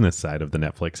business side of the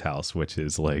Netflix house, which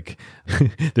is like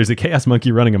there's a Chaos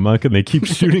Monkey running amok and they keep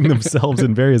shooting themselves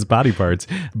in various body parts,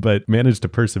 but manage to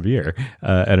persevere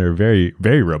and are very,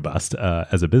 very robust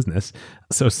as a business.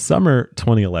 So summer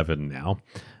 2011 now,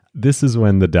 this is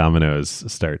when the dominoes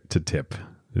start to tip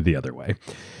the other way.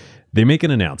 They make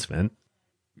an announcement.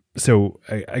 So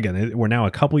again, we're now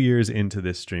a couple years into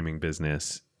this streaming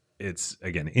business. It's,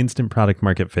 again, instant product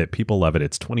market fit. People love it.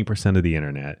 It's 20% of the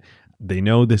internet. They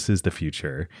know this is the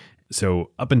future.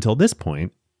 So up until this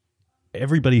point,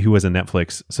 everybody who was a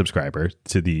Netflix subscriber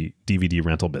to the DVD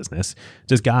rental business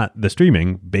just got the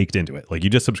streaming baked into it. Like,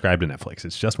 you just subscribe to Netflix.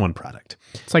 It's just one product.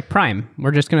 It's like Prime. We're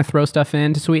just going to throw stuff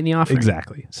in to sweeten the offering.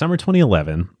 Exactly. Summer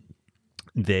 2011,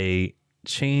 they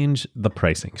change the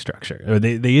pricing structure. Or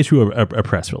they issue a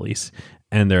press release.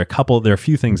 And there are a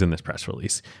few things in this press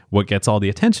release. What gets all the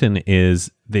attention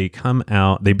is they come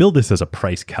out, they build this as a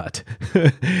price cut.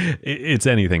 It's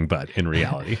anything but in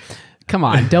reality. Come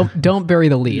on, don't bury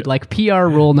the lead. Like, PR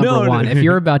rule number one, if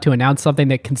you're about to announce something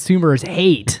that consumers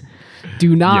hate,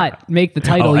 do not make the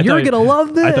title, you're going to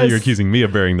love this. I thought you were accusing me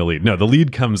of burying the lead. No, the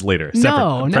lead comes later.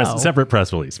 Separate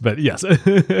press release. But yes.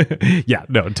 Yeah,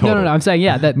 no, totally. No, I'm saying,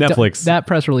 that Netflix. That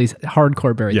press release,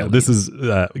 hardcore buried the lead. This is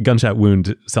gunshot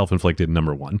wound, self-inflicted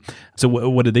number one. So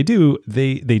what did they do?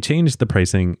 They changed the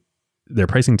pricing, their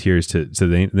pricing tiers so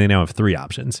they now have 3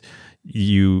 options.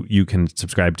 You can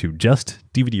subscribe to just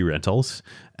DVD rentals,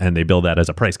 and they bill that as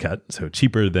a price cut, so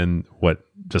cheaper than what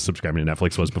just subscribing to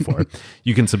Netflix was before.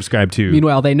 You can subscribe to...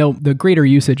 Meanwhile, they know the greater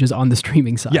usage is on the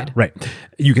streaming side. Yeah, right.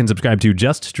 You can subscribe to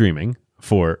just streaming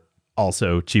for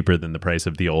also cheaper than the price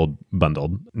of the old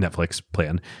bundled Netflix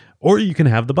plan, or you can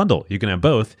have the bundle. You can have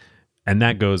both. And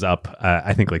that goes up,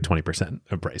 I think, like 20%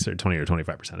 of price, or 20 or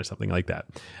 25% or something like that.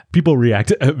 People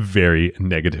react very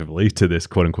negatively to this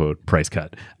quote unquote price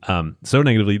cut. So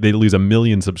negatively, they lose 1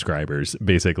 million subscribers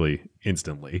basically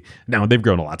instantly. Now, they've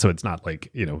grown a lot, so it's not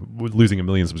like, losing 1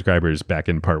 million subscribers back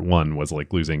in part 1 was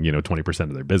like losing, 20%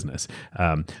 of their business.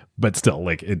 But still,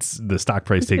 like, it's the stock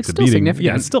price takes a beating.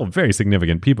 Yeah, it's still very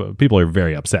significant. People are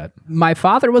very upset. My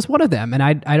father was one of them, and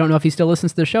I don't know if he still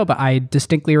listens to the show, but I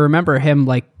distinctly remember him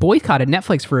like boycotted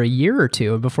Netflix for a year or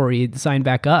two before he signed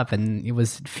back up, and he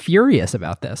was furious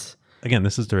about this. Again,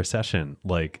 this is the recession.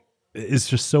 Like, it's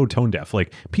just so tone deaf.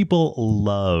 Like, people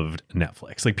loved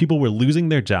Netflix. Like, people were losing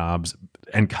their jobs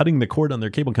and cutting the cord on their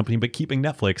cable company, but keeping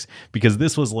Netflix because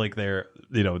this was like their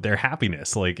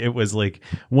happiness. Like, it was like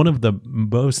one of the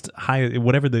most high,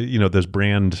 whatever those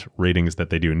brand ratings that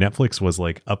they do. Netflix was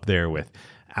like up there with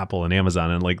Apple and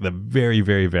Amazon and like the very,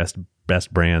 very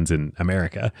best brands in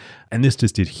America. And this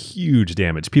just did huge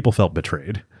damage. People felt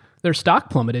betrayed. Their stock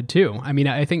plummeted too. I mean,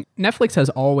 I think Netflix has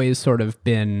always sort of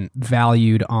been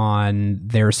valued on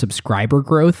their subscriber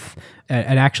growth,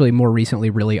 and actually more recently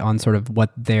really on sort of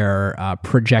what their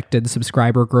projected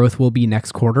subscriber growth will be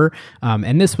next quarter.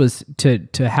 And this was to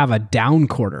have a down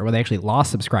quarter where they actually lost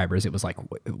subscribers. It was like,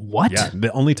 what? Yeah,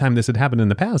 the only time this had happened in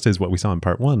the past is what we saw in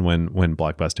part 1 when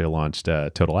Blockbuster launched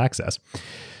Total Access.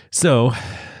 So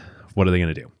what are they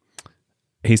going to do?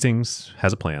 Hastings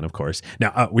has a plan, of course.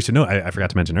 Now, we should know, I forgot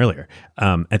to mention earlier,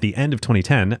 at the end of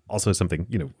 2010, also something,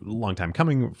 long time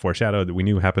coming, foreshadowed that we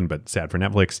knew happened, but sad for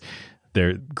Netflix,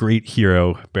 their great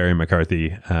hero, Barry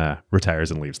McCarthy, retires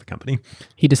and leaves the company.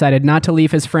 He decided not to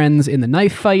leave his friends in the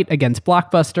knife fight against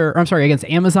against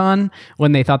Amazon,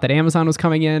 when they thought that Amazon was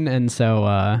coming in. And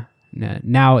so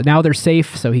now they're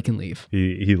safe, so he can leave.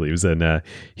 He leaves, and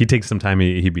he takes some time.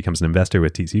 He becomes an investor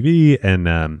with TCV, and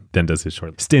then does his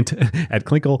short stint at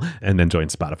Klinkle, and then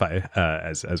joins Spotify,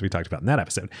 as we talked about in that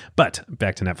episode. But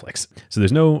back to Netflix. So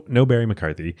there's no Barry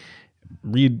McCarthy.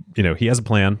 Reed, he has a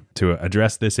plan to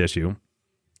address this issue.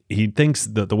 He thinks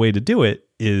that the way to do it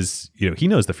is, he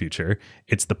knows the future.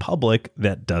 It's the public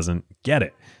that doesn't get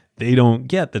it. They don't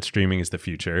get that streaming is the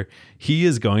future. He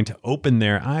is going to open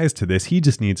their eyes to this. He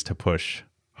just needs to push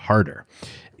harder.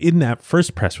 In that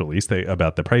first press release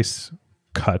about the price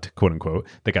cut, quote unquote,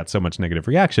 that got so much negative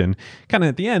reaction, kind of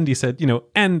at the end, he said,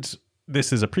 and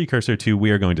this is a precursor to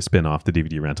we are going to spin off the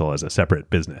DVD rental as a separate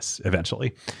business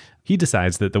eventually. He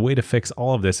decides that the way to fix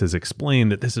all of this is explain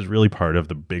that this is really part of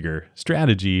the bigger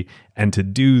strategy, and to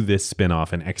do this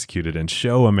spin-off and execute it and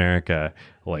show America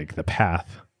like the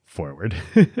path forward.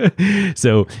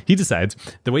 So he decides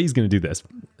the way he's going to do this.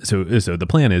 So the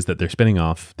plan is that they're spinning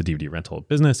off the DVD rental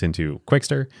business into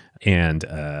Qwikster, and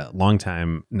a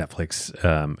longtime Netflix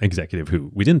executive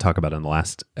who we didn't talk about in the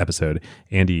last episode,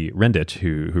 Andy Rendich,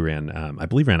 who ran, I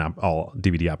believe, ran all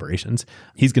DVD operations.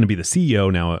 He's going to be the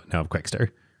CEO now of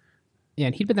Qwikster. Yeah,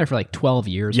 and he'd been there for like 12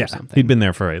 years or something. He'd been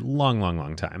there for a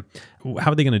long time.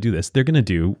 How are they going to do this? They're going to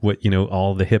do what,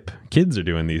 all the hip kids are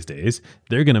doing these days.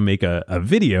 They're going to make a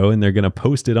video and they're going to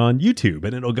post it on YouTube,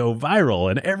 and it'll go viral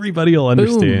and everybody will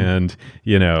understand,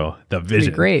 the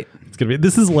vision. Great. It's going to be,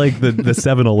 this is like the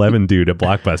 7-Eleven dude at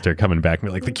Blockbuster coming back and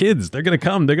be like, the kids, they're going to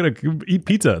come, they're going to eat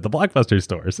pizza at the Blockbuster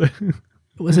stores.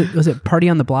 Was it Party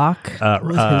on the Block?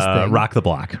 Rock the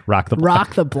Block. Rock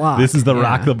the Block. This is the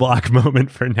Rock the Block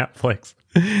moment for Netflix.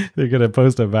 They're going to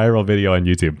post a viral video on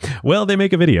YouTube. Well, they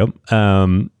make a video.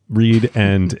 Reed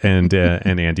and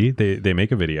Andy, they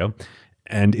make a video,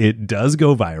 and it does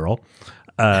go viral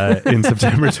in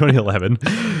September 2011.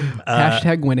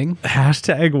 Hashtag winning.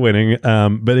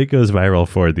 But it goes viral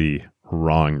for the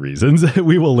wrong reasons.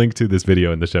 We will link to this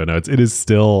video in the show notes. It is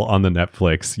still on the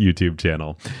Netflix YouTube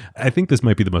channel. I think this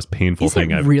might be the most painful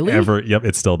thing I've ever. Yep,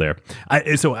 it's still there.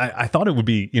 I thought it would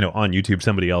be on YouTube.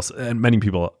 Somebody else, and many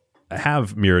people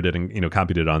have mirrored it and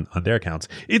copied it on their accounts.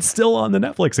 It's still on the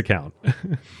Netflix account.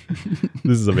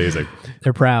 This is amazing.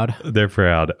 They're proud.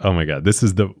 Oh my god, this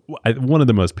is one of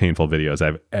the most painful videos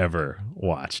I've ever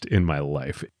watched in my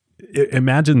life.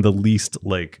 Imagine the least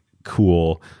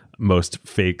cool, most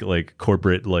fake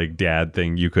corporate dad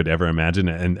thing you could ever imagine,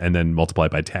 and then multiply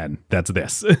by 10. That's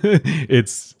this.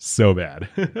 It's so bad.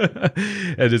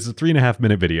 And it's a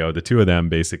 3.5-minute video. The two of them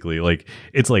basically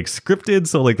it's scripted,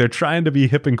 so they're trying to be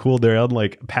hip and cool. They're on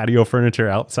patio furniture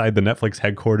outside the Netflix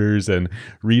headquarters, and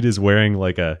Reed is wearing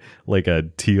a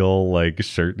teal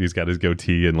shirt. He's got his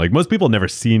goatee, and most people have never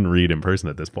seen Reed in person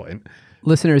at this point.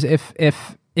 Listeners,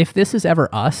 if this is ever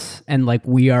us and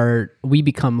we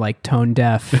become tone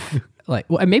deaf,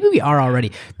 maybe we are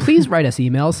already, please write us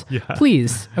emails. Yeah.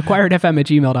 Please,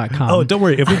 acquiredfm@gmail.com. Oh, don't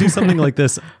worry. If we do something like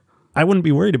this, I wouldn't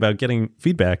be worried about getting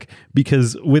feedback,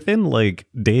 because within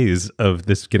days of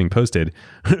this getting posted,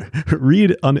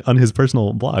 Reed on his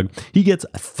personal blog, he gets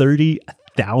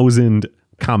 30,000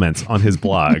 comments on his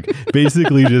blog,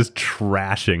 basically just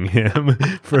trashing him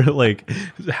for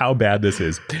how bad this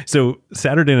is. So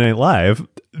Saturday Night Live,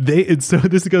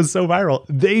 this goes so viral,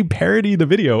 they parody the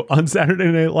video on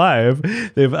Saturday Night Live.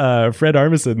 They've Fred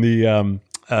Armisen,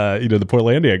 the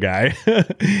Portlandia guy.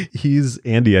 He's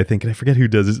Andy, I think, and I forget who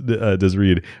does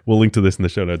Reed. We'll link to this in the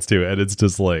show notes too. And it's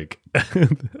just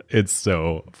it's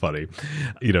so funny.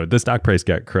 The stock price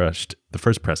got crushed the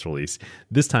first press release.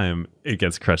 This time it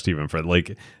gets crushed even further.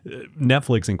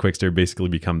 Netflix and Qwikster basically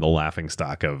become the laughing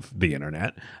stock of the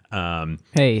internet.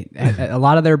 Hey, a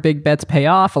lot of their big bets pay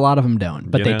off. A lot of them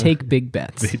don't, but they take big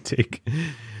bets. They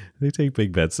take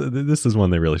big bets. This is one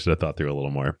they really should have thought through a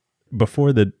little more.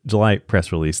 Before the July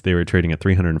press release, they were trading at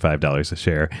 $305 a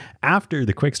share. After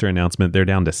the Qwikster announcement, they're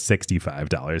down to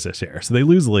 $65 a share. So they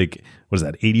lose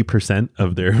 80%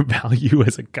 of their value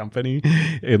as a company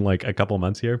in a couple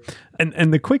months here.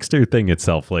 And the Qwikster thing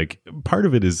itself,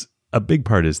 a big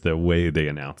part is the way they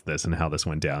announced this and how this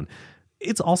went down.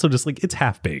 It's also just it's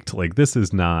half baked. This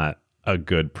is not a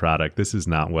good product. This is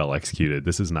not well executed.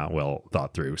 This is not well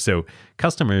thought through. So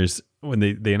customers, when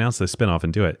they announce the spinoff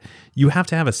and do it, you have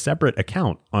to have a separate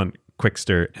account on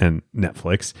Qwikster and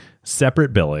Netflix,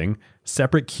 separate billing,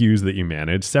 separate queues that you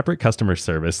manage, separate customer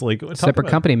service, separate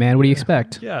company, man. What do you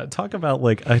expect? Yeah, talk about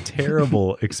a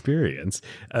terrible experience.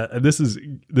 This is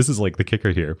the kicker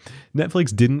here.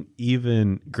 Netflix didn't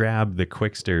even grab the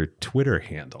Qwikster Twitter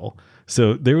handle.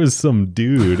 So there was some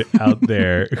dude out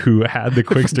there who had the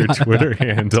Qwikster Twitter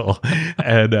handle,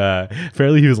 and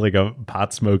apparently he was a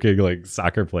pot smoking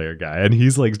soccer player guy, and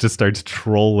he's just starts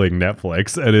trolling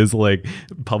Netflix and is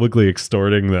publicly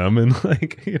extorting them, and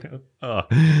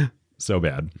so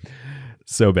bad.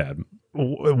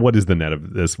 What is the net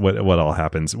of this? What all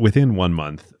happens within 1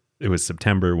 month? It was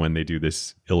September when they do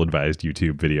this ill-advised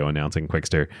YouTube video announcing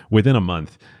Qwikster. Within a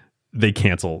month, they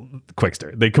cancel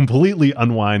Qwikster. They completely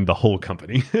unwind the whole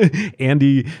company.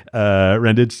 Andy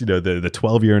Rendich, the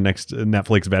 12-year next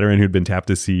Netflix veteran who'd been tapped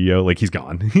as CEO, he's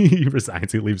gone. He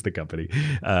resigns. He leaves the company.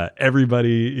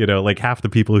 Everybody, half the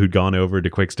people who'd gone over to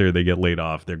Qwikster, they get laid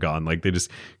off. They're gone. They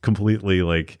just completely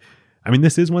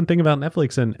this is one thing about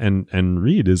Netflix and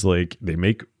Reed is they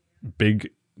make big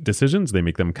decisions, they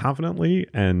make them confidently,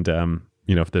 and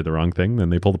if they're the wrong thing, then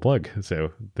they pull the plug.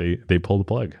 So they pull the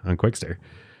plug on Qwikster.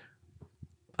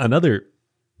 Another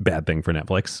bad thing for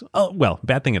Netflix,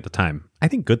 bad thing at the time, I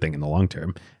think good thing in the long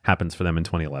term, happens for them in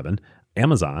 2011.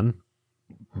 Amazon,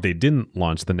 they didn't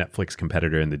launch the Netflix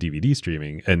competitor in the DVD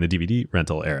streaming and the DVD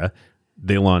rental era.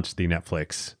 They launched the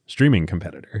Netflix streaming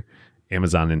competitor,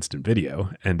 Amazon Instant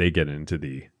Video, and they get into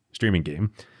the streaming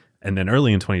game. And then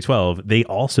early in 2012, they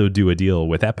also do a deal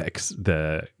with Epix,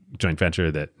 the joint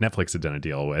venture that Netflix had done a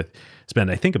deal with, spend,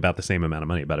 I think, about the same amount of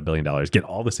money, about $1 billion, get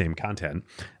all the same content.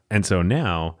 And so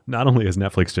now, not only has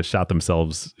Netflix just shot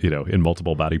themselves, in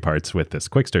multiple body parts with this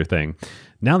Qwikster thing,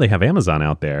 now they have Amazon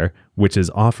out there, which is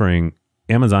offering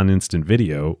Amazon Instant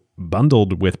Video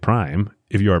bundled with Prime.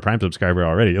 If you are a Prime subscriber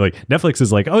already, like Netflix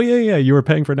is like, oh yeah, you were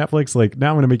paying for Netflix. Like now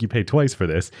I'm going to make you pay twice for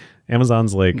this.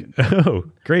 Amazon's like, oh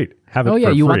great, have it. Oh yeah,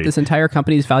 you free. Want this entire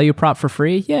company's value prop for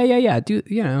free? Yeah. Do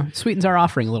sweetens our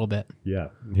offering a little bit. Yeah,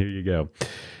 here you go.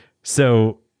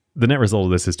 So the net result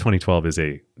of this is 2012 is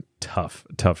a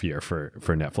tough year for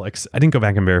Netflix. I didn't go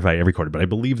back and verify every quarter, but I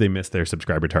believe they missed their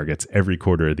subscriber targets every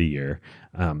quarter of the year.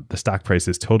 The stock price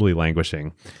is totally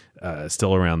languishing,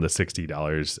 still around the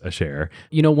 $60 a share.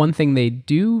 One thing they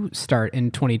do start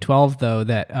in 2012, though,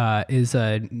 that is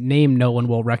a name no one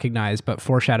will recognize, but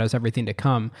foreshadows everything to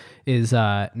come, is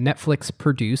Netflix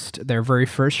produced their very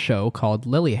first show called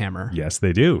Lilyhammer. Yes,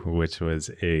 they do, which was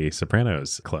a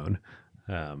Sopranos clone.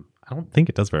 I don't think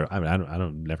it does very. I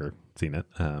don't never seen it.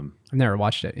 I've never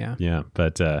watched it. Yeah. Yeah,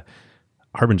 but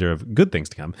harbinger of good things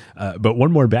to come. But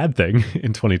one more bad thing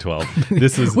in 2012.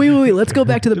 This is wait. Let's go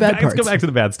back to the bad parts. Let's go back to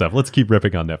the bad stuff. Let's keep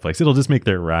ripping on Netflix. It'll just make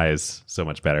their rise so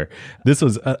much better. This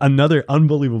was another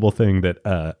unbelievable thing that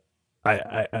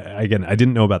I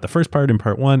didn't know about the first part in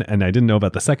part one, and I didn't know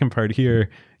about the second part here.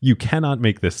 You cannot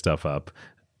make this stuff up,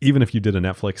 even if you did a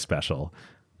Netflix special.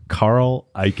 Carl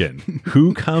Icahn,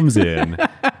 who comes in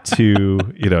to,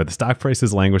 the stock price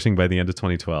is languishing by the end of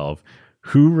 2012,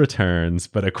 who returns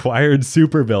but acquired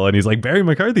supervillain. He's like, Barry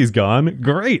McCarthy's gone.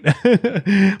 Great.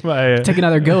 Take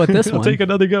another go at this one. Take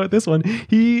another go at this one.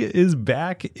 He is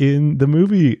back in the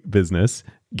movie business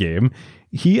game.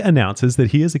 He announces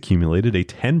that he has accumulated a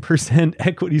 10%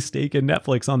 equity stake in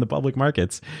Netflix on the public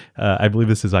markets. I believe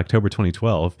this is October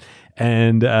 2012.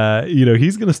 And,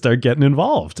 he's going to start getting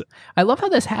involved. I love how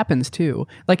this happens, too.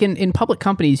 Like in public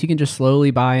companies, you can just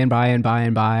slowly buy and buy and buy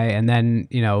and buy. And then,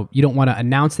 you don't want to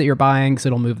announce that you're buying because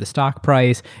it'll move the stock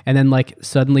price. And then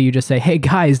suddenly you just say, hey,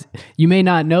 guys, you may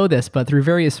not know this, but through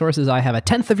various sources, I have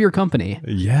 1/10 of your company.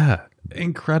 Yeah.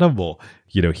 Incredible.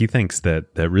 He thinks that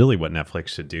really what Netflix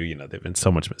should do, they've been so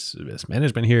much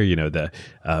mismanagement here,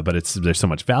 but there's so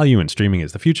much value and streaming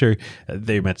is the future.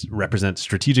 They represent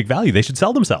strategic value. They should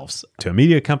sell themselves to a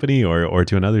media company or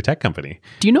to another tech company.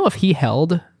 Do you know if he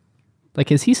held,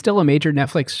 is he still a major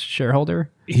Netflix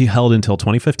shareholder? He held until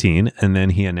 2015, and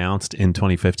then he announced in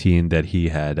 2015 that he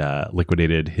had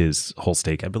liquidated his whole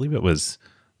stake. I believe it was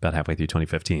about halfway through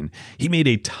 2015. He made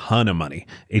a ton of money.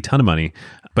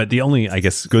 But the only, I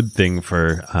guess, good thing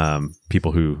for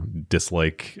people who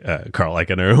dislike Carl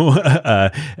Icahn,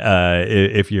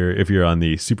 if you're on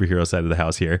the superhero side of the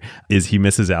house here, is he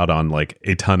misses out on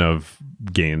a ton of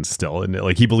gains still. And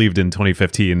he believed in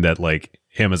 2015 that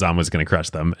Amazon was going to crush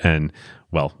them, and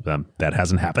that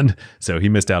hasn't happened. So he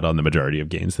missed out on the majority of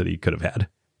gains that he could have had.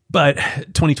 But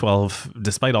 2012,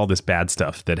 despite all this bad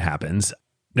stuff that happens,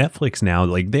 Netflix now,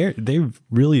 they've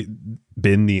really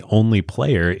been the only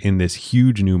player in this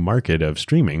huge new market of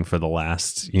streaming for the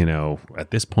last,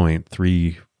 at this point,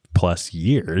 3+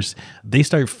 years. They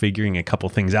start figuring a couple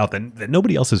things out that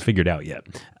nobody else has figured out yet.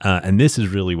 And this is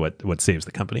really what saves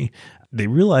the company. They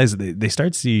realize they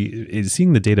start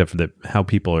seeing the data for how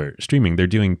people are streaming. They're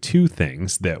doing two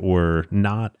things that were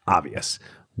not obvious.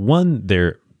 One,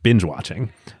 they're binge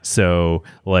watching. So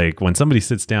when somebody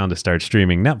sits down to start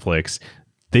streaming Netflix,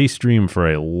 they stream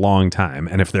for a long time.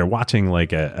 And if they're watching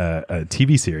a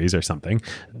TV series or something,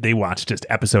 they watch just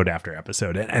episode after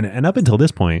episode. And up until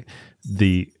this point,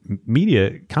 the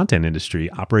media content industry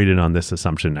operated on this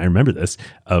assumption. I remember this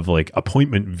of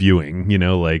appointment viewing,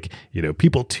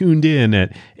 people tuned in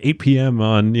at 8 p.m.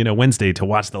 on, Wednesday to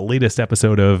watch the latest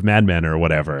episode of Mad Men or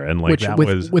whatever. And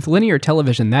with linear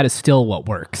television, that is still what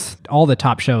works. All the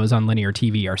top shows on linear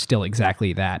TV are still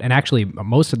exactly that. And actually,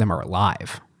 most of them are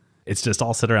live. It's just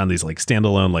all sit around these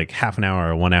standalone half an hour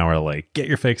or 1 hour get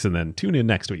your fix and then tune in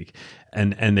next week.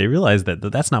 And they realize that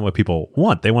that's not what people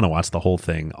want. They want to watch the whole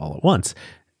thing all at once.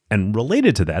 And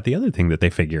related to that, the other thing that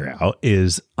they figure out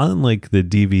is, unlike the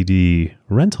DVD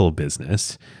rental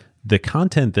business, the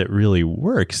content that really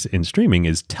works in streaming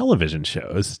is television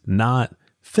shows, not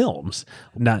films,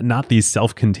 not these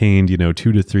self-contained, 2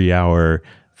 to 3 hour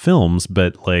films,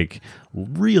 but like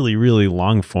really, really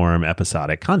long form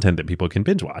episodic content that people can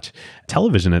binge watch.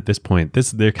 Television at this point,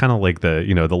 they're kind of like the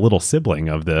little sibling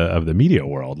of the media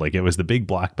world. Like it was the big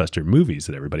blockbuster movies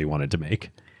that everybody wanted to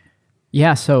make.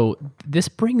 Yeah, so this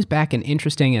brings back an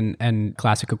interesting and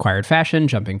classic acquired fashion,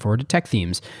 jumping forward to tech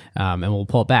themes, and we'll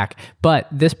pull it back. But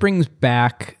this brings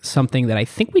back something that I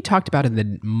think we talked about in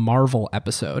the Marvel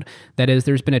episode. That is,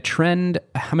 there's been a trend,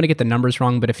 I'm going to get the numbers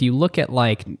wrong, but if you look at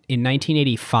like in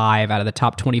 1985, out of the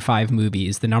top 25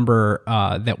 movies, the number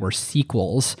that were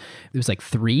sequels, it was like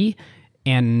 3.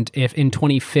 And if in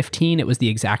 2015 it was the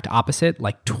exact opposite,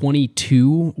 like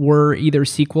 22 were either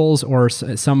sequels or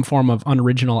some form of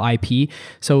unoriginal IP.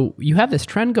 So you have this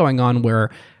trend going on where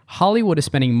Hollywood is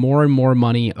spending more and more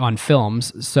money on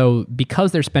films. So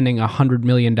because they're spending $100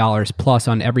 million plus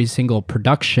on every single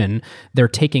production, they're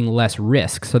taking less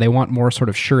risk. So they want more sort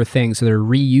of sure things. So they're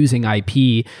reusing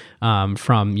IP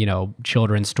from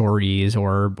children's stories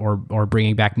or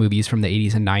bringing back movies from the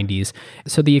 80s and 90s.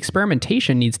 So the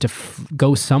experimentation needs to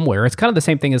go somewhere. It's kind of the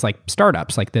same thing as like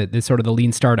startups, like the sort of the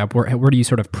lean startup. Where do you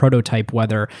sort of prototype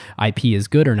whether IP is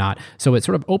good or not? So it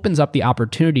sort of opens up the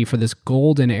opportunity for this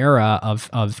golden era of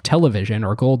television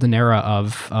or golden era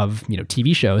of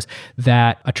TV shows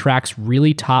that attracts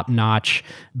really top-notch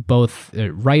both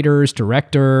writers,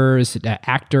 directors,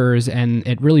 actors, and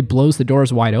it really blows the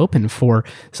doors wide open for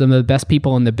some of the best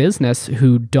people in the business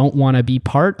who don't want to be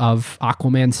part of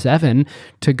Aquaman 7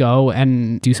 to go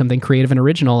and do something creative and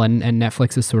original, and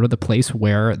Netflix is sort of the place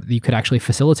where you could actually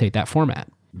facilitate that format.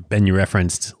 Ben, you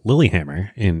referenced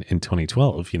Lilyhammer in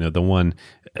 2012, the one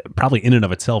probably in and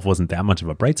of itself wasn't that much of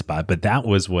a bright spot, but that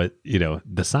was what,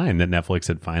 the sign that Netflix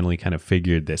had finally kind of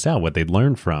figured this out. What they'd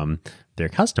learned from their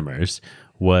customers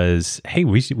was, hey,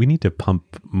 we need to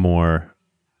pump more,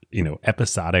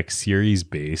 episodic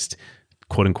series-based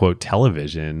quote unquote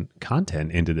television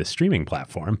content into this streaming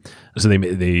platform. So they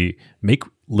make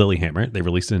Lilyhammer, they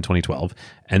released it in 2012.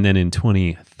 And then in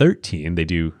 2013, they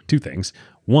do two things.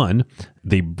 One,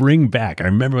 they bring back, I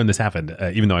remember when this happened,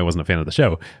 even though I wasn't a fan of the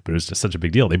show, but it was just such a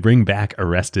big deal. They bring back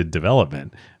Arrested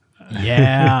Development.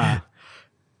 Yeah.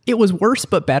 It was worse,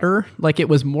 but better. Like it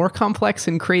was more complex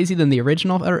and crazy than the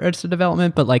original Arrested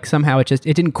Development, but like somehow it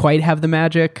didn't quite have the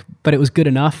magic, but it was good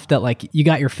enough that like you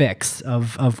got your fix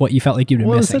of what you felt like you'd been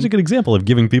missing. It's such a good example of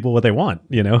giving people what they want,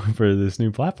 for this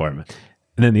new platform.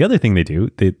 And then the other thing they do,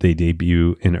 they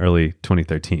debut in early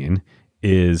 2013,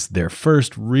 is their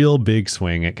first real big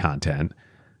swing at content,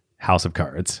 House of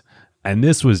Cards. And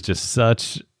this was just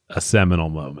such a seminal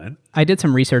moment. I did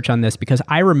some research on this because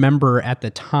I remember at the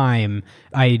time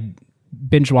I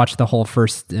binge watched the whole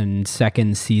first and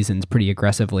second seasons pretty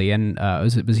aggressively and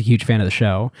was a huge fan of the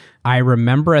show. I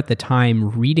remember at the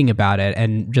time reading about it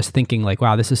and just thinking like,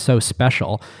 wow, this is so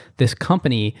special. This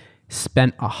company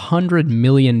spent $100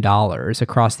 million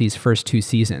across these first 2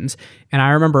 seasons. And I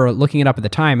remember looking it up at the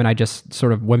time, and I just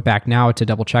sort of went back now to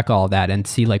double check all of that and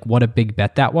see like what a big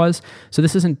bet that was. So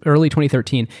this is in early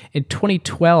 2013. In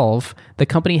 2012, the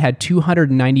company had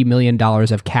 $290 million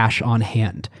of cash on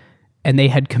hand, and they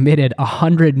had committed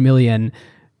 $100 million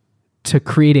to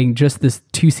creating just this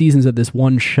 2 seasons of this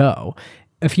one show.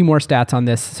 A few more stats on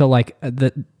this. So like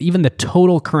even the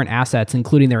total current assets,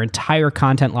 including their entire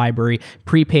content library,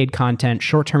 prepaid content,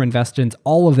 short-term investments,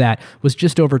 all of that was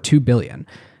just over $2 billion.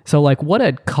 So like what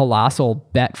a colossal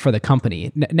bet for the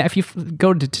company. Now, if you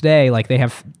go to today, like they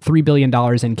have $3 billion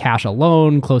in cash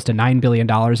alone, close to $9 billion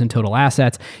in total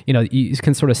assets. You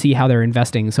can sort of see how they're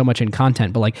investing so much in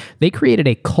content, but like they created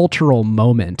a cultural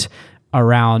moment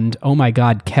around, oh my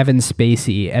God, Kevin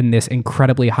Spacey and this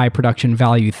incredibly high production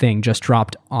value thing just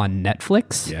dropped on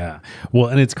Netflix. Yeah. Well,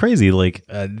 and it's crazy. Like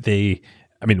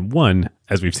one,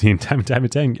 as we've seen time and time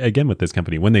again with this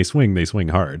company, when they swing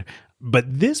hard. But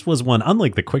this was one,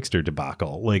 unlike the Quickster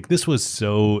debacle, like this was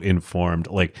so informed.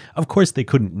 Like, of course, they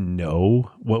couldn't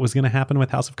know what was going to happen with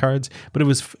House of Cards, but it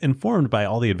was informed by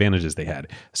all the advantages they had.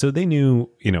 So they knew,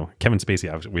 Kevin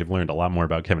Spacey, obviously, we've learned a lot more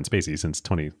about Kevin Spacey since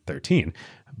 2013.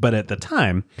 But at the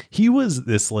time, he was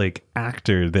this like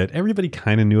actor that everybody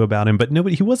kind of knew about him, but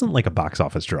he wasn't like a box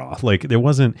office draw. Like there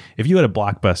wasn't, if you had a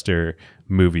blockbuster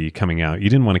movie coming out, you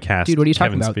didn't want to cast Dude, what are you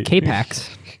Kevin talking about?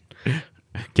 K-Pax.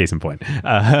 Case in point.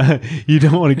 You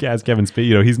don't want to cast Kevin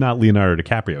Spacey. He's not Leonardo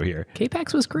DiCaprio here.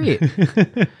 K-Pax was great.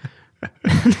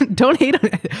 Don't hate on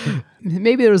it.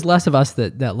 Maybe there was less of us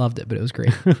that loved it, but it was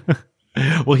great.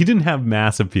 Well, he didn't have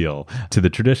mass appeal to the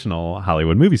traditional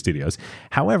Hollywood movie studios.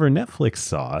 However, Netflix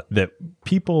saw that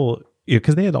people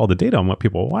because they had all the data on what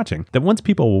people were watching, that once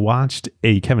people watched streamed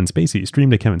a Kevin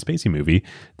Spacey movie,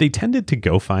 they tended to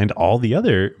go find all the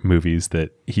other movies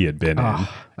that he had been in.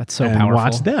 That's so and powerful.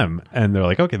 watch them. And they're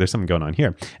like, okay, there's something going on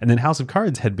here. And then House of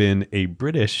Cards had been a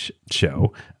British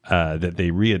show that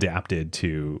they readapted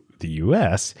to the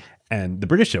US. And the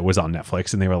British show was on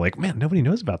Netflix, and they were like, man, nobody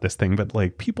knows about this thing, but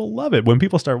like people love it. When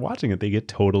people start watching it, they get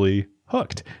totally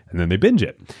hooked, and then they binge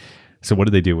it. So what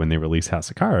do they do when they release House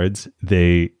of Cards?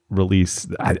 They release,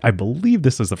 I believe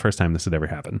this was the first time this had ever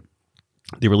happened.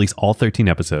 They release all 13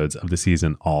 episodes of the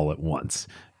season all at once.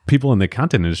 People in the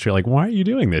content industry are like, why are you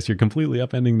doing this? You're completely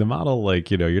upending the model. Like,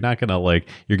 you're not going to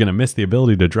you're going to miss the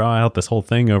ability to draw out this whole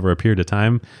thing over a period of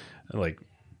time. Like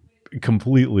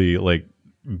completely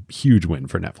huge win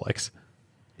for Netflix.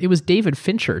 It was David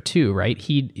Fincher too, right?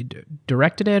 He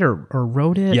directed it or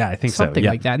wrote it. Yeah, I think so. Something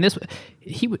like that. And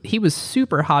he was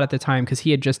super hot at the time because he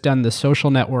had just done The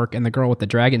Social Network and The Girl with the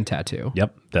Dragon Tattoo.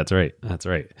 Yep, that's right.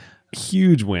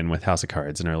 Huge win with House of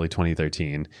Cards in early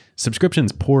 2013.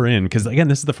 Subscriptions pour in because, again,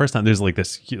 this is the first time there's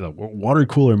this water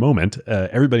cooler moment.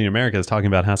 Everybody in America is talking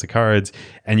about House of Cards,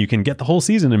 and you can get the whole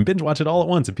season and binge watch it all at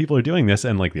once. And people are doing this,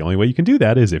 and the only way you can do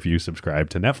that is if you subscribe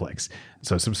to Netflix.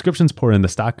 So subscriptions pour in. The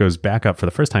stock goes back up for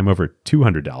the first time over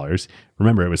 $200.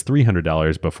 Remember, it was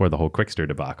 $300 before the whole Quickster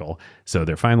debacle. So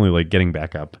they're finally getting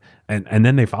back up, and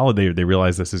then they followed. They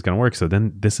realized this is going to work. So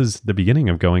then this is the beginning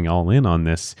of going all in on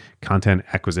this content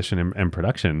acquisition and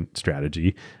production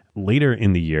strategy. Later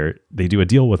in the year, they do a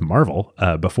deal with Marvel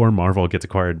before Marvel gets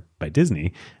acquired by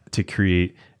Disney to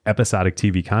create episodic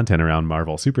TV content around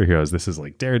Marvel superheroes. This is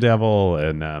like Daredevil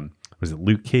and was it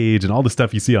Luke Cage and all the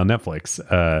stuff you see on Netflix.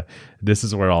 This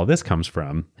is where all this comes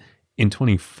from. In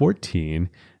 2014,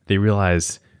 they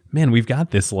realize, man, we've got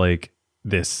this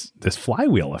this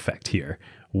flywheel effect here,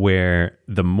 where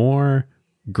the more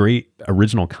great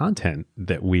original content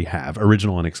that we have,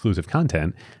 original and exclusive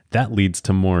content, that leads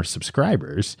to more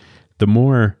subscribers. The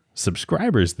more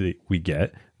subscribers that we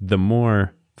get, the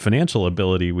more financial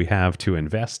ability we have to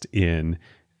invest in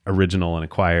original and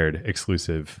acquired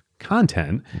exclusive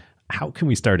content. How can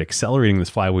we start accelerating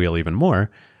this flywheel even more?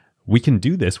 We can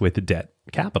do this with debt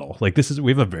capital. We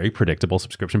have a very predictable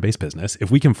subscription-based business. If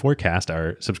we can forecast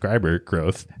our subscriber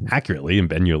growth accurately, and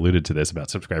Ben, you alluded to this about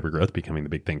subscriber growth becoming the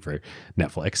big thing for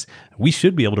Netflix, we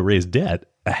should be able to raise debt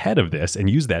ahead of this and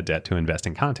use that debt to invest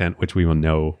in content, which we will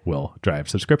know will drive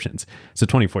subscriptions. So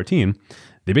 2014,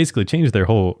 they basically changed their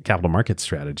whole capital markets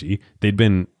strategy. They'd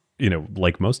been,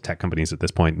 like most tech companies at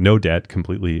this point, no debt,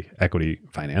 completely equity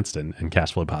financed and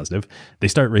cash flow positive. They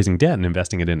start raising debt and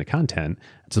investing it into content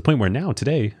to the point where now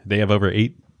today they have over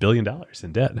 $8 billion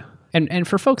in debt. And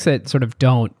for folks that sort of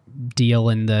don't deal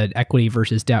in the equity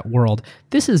versus debt world,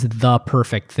 this is the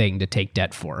perfect thing to take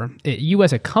debt for. You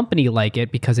as a company like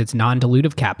it because it's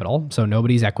non-dilutive capital, so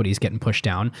nobody's equity is getting pushed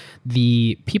down.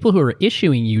 The people who are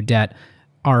issuing you debt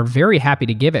are very happy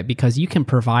to give it because you can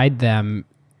provide them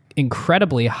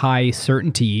incredibly high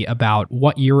certainty about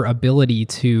what your ability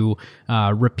to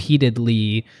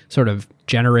repeatedly sort of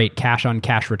generate cash on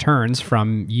cash returns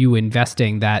from you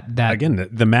investing that again,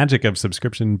 the magic of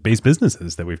subscription-based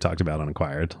businesses that we've talked about on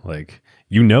Acquired.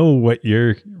 What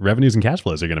your revenues and cash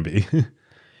flows are going to be.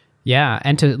 Yeah,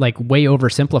 and to way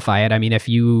oversimplify it, I mean, if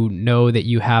you know that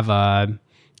you have a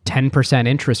 10%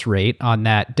 interest rate on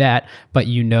that debt, but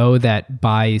you know that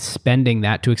by spending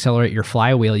that to accelerate your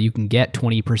flywheel, you can get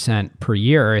 20% per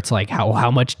year. It's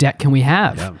how much debt can we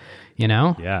have?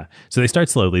 Yeah. Yeah. So they start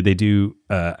slowly. They do,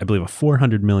 I believe, a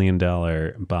 $400 million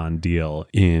bond deal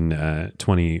in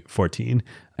 2014.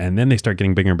 And then they start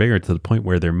getting bigger and bigger to the point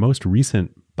where their most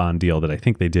recent bond deal that I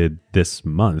think they did this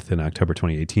month in October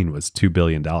 2018 was $2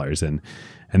 billion.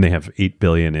 And they have $8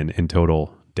 billion in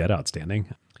total debt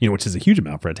outstanding. Which is a huge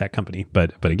amount for a tech company.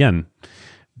 But again,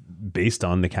 based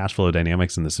on the cash flow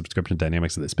dynamics and the subscription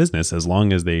dynamics of this business, as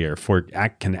long as they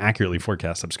can accurately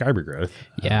forecast subscriber growth,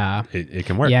 it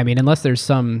can work. Yeah, I mean, if there's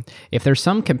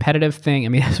some competitive thing, I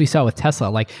mean, as we saw with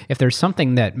Tesla, if there's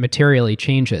something that materially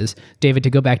changes, David, to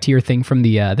go back to your thing from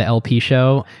the LP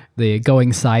show, the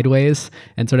going sideways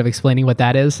and sort of explaining what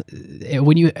that is.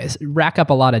 When you rack up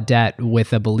a lot of debt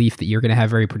with a belief that you're going to have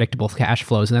very predictable cash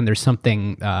flows, and then there's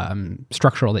something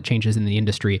structural that changes in the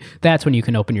industry, that's when you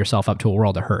can open yourself up to a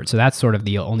world of hurt. So that's sort of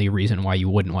the only reason why you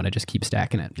wouldn't want to just keep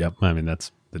stacking it. Yep. I mean,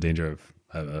 that's the danger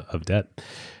of debt.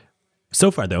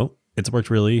 So far, though, it's worked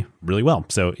really, really well.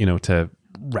 So, to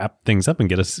wrap things up and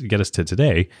get us to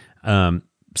today,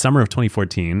 summer of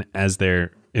 2014, as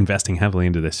they're investing heavily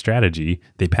into this strategy,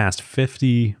 they passed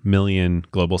 50 million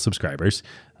global subscribers,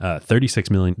 36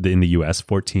 million in the US,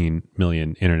 14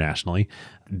 million internationally.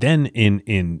 Then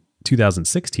in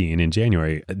 2016, in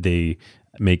January, they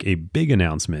make a big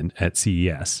announcement at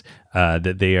CES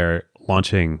that they are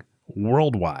launching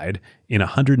worldwide in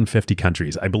 150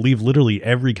 countries. I believe literally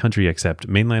every country except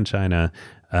mainland China,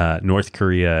 North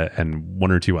Korea, and one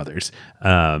or two others.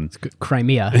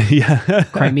 Crimea. Yeah.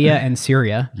 Crimea and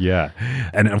Syria. Yeah.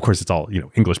 And of course, it's all,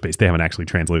 English based. They haven't actually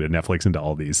translated Netflix into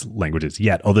all these languages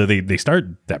yet, although they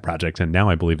started that project. And now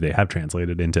I believe they have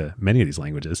translated into many of these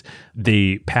languages.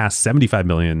 They passed 75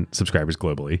 million subscribers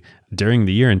globally. During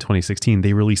the year in 2016,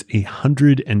 they released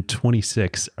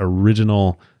 126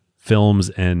 original films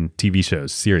and TV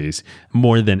shows, series,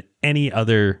 more than any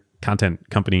other content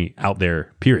company out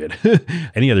there, period.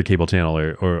 Any other cable channel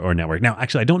or network. Now,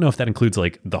 actually, I don't know if that includes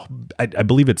I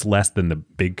believe it's less than the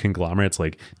big conglomerates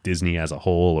like Disney as a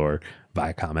whole or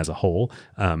Viacom as a whole.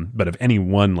 But of any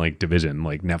one division,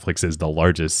 Netflix is the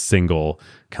largest single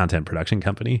content production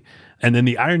company. And then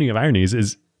the irony of ironies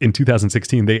is in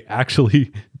 2016, they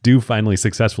actually do finally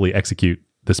successfully execute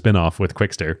the spinoff with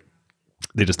Quickster.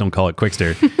 They just don't call it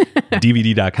Quickster.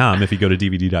 DVD.com, if you go to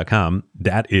DVD.com,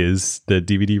 that is the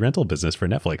DVD rental business for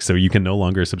Netflix. So you can no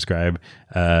longer subscribe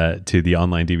to the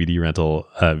online DVD rental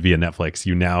via Netflix.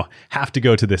 You now have to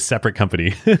go to this separate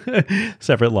company,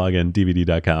 separate login,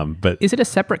 DVD.com. But is it a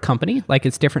separate company? Like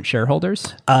it's different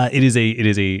shareholders? It is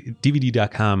a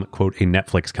DVD.com, quote, a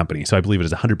Netflix company. So I believe it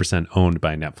is 100% owned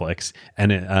by Netflix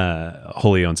and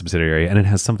wholly owned subsidiary. And it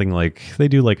has something they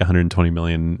do 120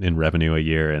 million in revenue a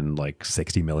year and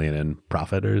 60 million in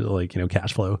profit or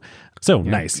cash flow. So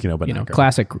yeah, nice, but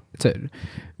classic. It's a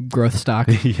growth stock.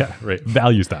 Yeah, right.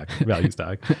 Value stock.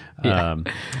 Yeah.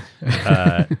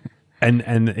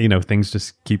 And things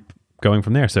just keep going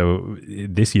from there. So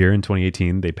this year in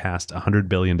 2018, they passed $100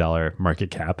 billion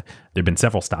market cap. There've been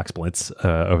several stock splits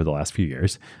over the last few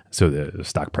years. So the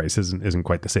stock price isn't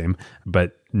quite the same.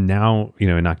 But now,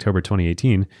 in October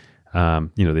 2018,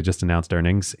 they just announced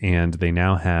earnings and they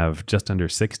now have just under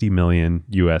 60 million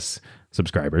US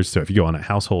subscribers. So if you go on a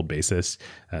household basis,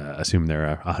 assume there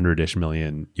are 100-ish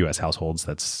million US households,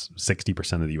 that's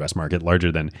 60% of the US market,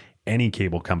 larger than any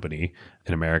cable company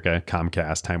in America,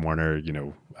 Comcast, Time Warner,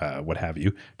 what have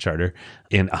you, Charter,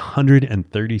 and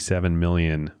 137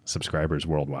 million subscribers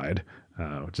worldwide.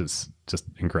 Which is just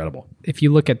incredible. If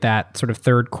you look at that sort of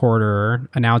third quarter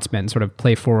announcement and sort of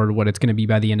play forward what it's going to be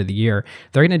by the end of the year,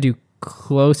 they're going to do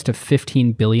close to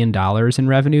 $15 billion in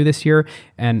revenue this year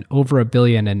and over $1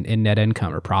 billion in net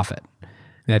income or profit.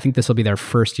 And I think this will be their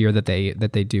first year that they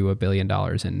do $1 billion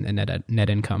in net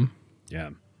income.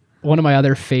 Yeah. One of my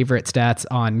other favorite stats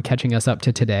on catching us up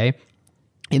to today,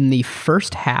 in the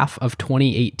first half of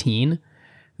 2018,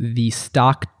 the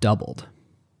stock doubled.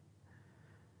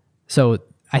 So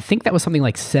I think that was something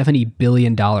like $70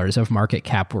 billion of market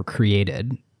cap were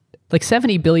created. Like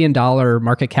 $70 billion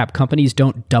market cap companies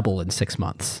don't double in 6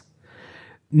 months.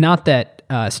 Not that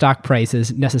stock price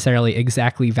is necessarily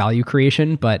exactly value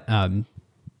creation, but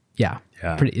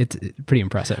it's pretty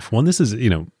impressive. Well, and this is,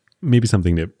 maybe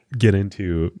something to get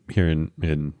into here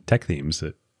in Tech Themes.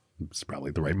 It's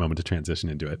probably the right moment to transition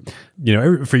into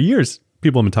it. For years,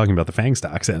 people have been talking about the FANG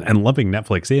stocks and lumping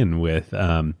Netflix in with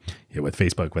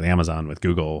Facebook, with Amazon, with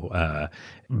Google.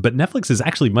 But Netflix is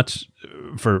actually much,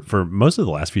 for most of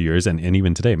the last few years and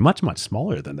even today, much, much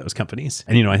smaller than those companies.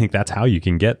 And, I think that's how you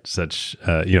can get such,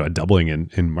 a doubling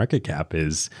in market cap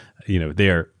is, they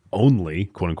are only,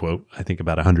 quote unquote, I think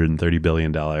about $130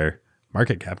 billion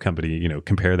market cap company.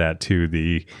 Compare that to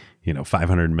the,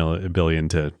 $500 billion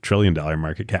to $1 trillion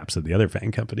market caps of the other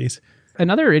FANG companies.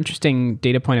 Another interesting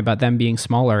data point about them being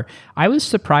smaller, I was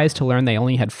surprised to learn they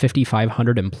only had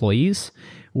 5,500 employees,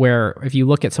 where if you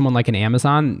look at someone like an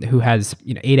Amazon who has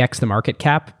 8x the market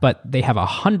cap, but they have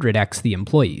 100x the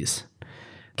employees.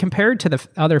 Compared to the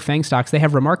other FANG stocks, they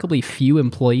have remarkably few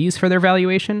employees for their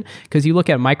valuation, because you look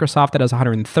at Microsoft that has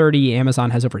 130,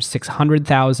 Amazon has over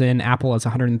 600,000, Apple has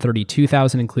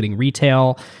 132,000, including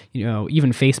retail.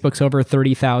 Even Facebook's over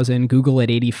 30,000, Google at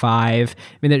 85.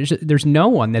 I mean, there's no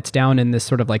one that's down in this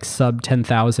sort of sub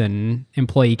 10,000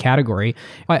 employee category.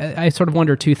 I sort of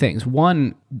wonder two things.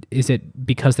 One, is it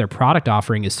because their product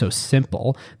offering is so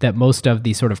simple that most of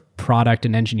the sort of product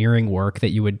and engineering work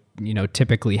that you would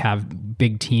typically have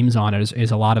big teams on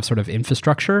is a lot of sort of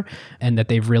infrastructure, and that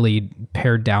they've really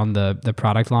pared down the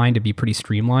product line to be pretty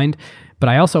streamlined. But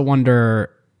I also wonder,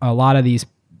 a lot of these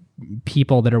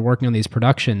people that are working on these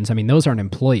productions, I mean, those aren't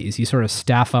employees. You sort of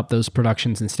staff up those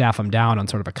productions and staff them down on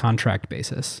sort of a contract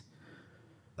basis.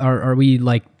 Are we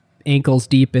ankles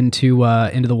deep into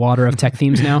the water of Tech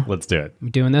Themes now? Let's do it. We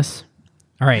doing this?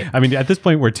 All right. I mean, at this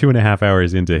point, we're 2.5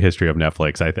 hours into history of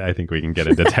Netflix. I think we can get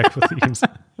into Tech Themes.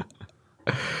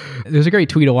 There's a great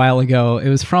tweet a while ago. It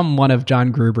was from one of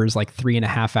John Gruber's like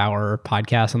 3.5 hour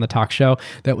podcasts on the talk show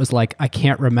that was like, I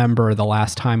can't remember the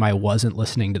last time I wasn't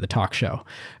listening to the talk show.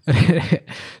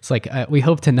 It's like, we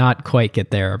hope to not quite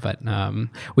get there, but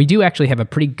we do actually have a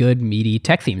pretty good meaty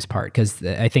tech themes part, because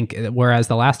I think whereas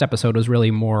the last episode was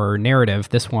really more narrative,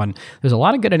 this one, there's a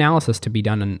lot of good analysis to be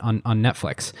done on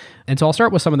Netflix. And so I'll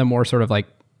start with some of the more sort of like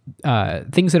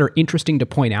things that are interesting to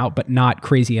point out, but not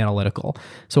crazy analytical.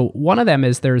 So one of them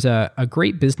is there's a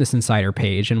great Business Insider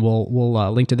page, and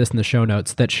we'll link to this in the show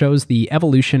notes, that shows the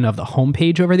evolution of the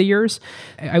homepage over the years.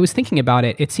 I was thinking about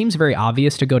it. It seems very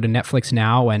obvious to go to Netflix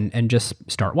now and just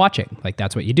start watching. Like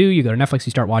that's what you do. You go to Netflix,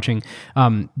 you start watching.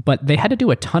 But they had to do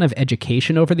a ton of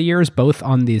education over the years, both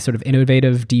on the sort of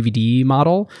innovative DVD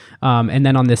model, and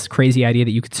then on this crazy idea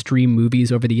that you could stream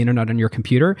movies over the internet on your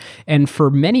computer. And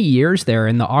for many years there,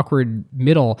 in the awkward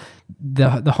middle,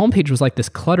 the homepage was like this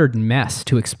cluttered mess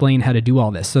to explain how to do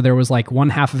all this. So there was like one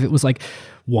half of it was like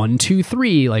 1, 2,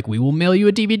 3, like we will mail you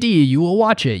a DVD, you will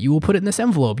watch it, you will put it in this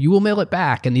envelope, you will mail it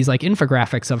back, and these like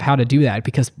infographics of how to do that,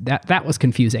 because that was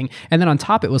confusing. And then on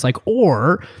top it was like,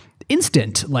 or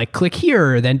instant, like click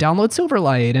here, then download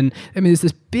Silverlight. And I mean, there's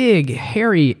this big,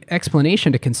 hairy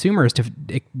explanation to consumers to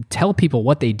tell people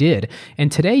what they did. And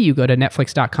today you go to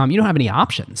Netflix.com, you don't have any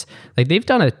options. Like they've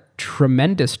done a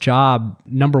tremendous job,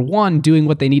 number one, doing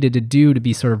what they needed to do to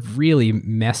be sort of really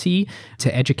messy,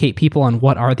 to educate people on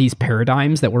what are these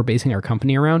paradigms that we're basing our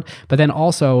company around. But then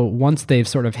also, once they've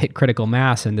sort of hit critical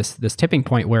mass and this tipping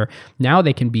point where now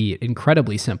they can be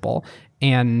incredibly simple.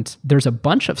 And there's a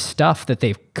bunch of stuff that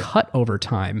they've cut over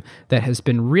time that has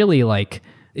been really like,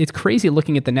 it's crazy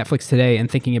looking at the Netflix today and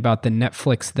thinking about the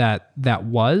Netflix that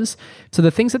was. So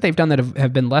the things that they've done that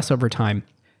have been less over time,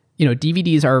 you know,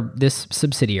 DVDs are this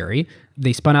subsidiary.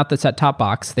 They spun out the set-top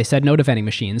box. They said no to vending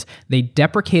machines. They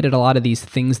deprecated a lot of these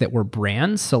things that were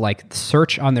brands. So like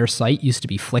search on their site used to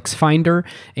be FlixFinder,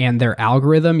 and their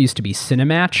algorithm used to be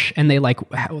Cinematch. And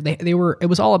they were, it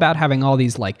was all about having all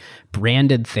these like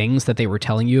branded things that they were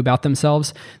telling you about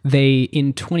themselves. They,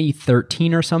 in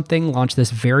 2013 or something, launched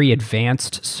this very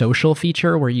advanced social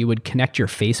feature where you would connect your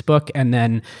Facebook and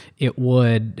then it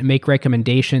would make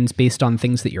recommendations based on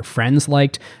things that your friends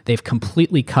liked. They've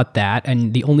completely cut that.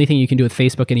 And the only thing you can do with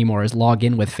Facebook anymore is log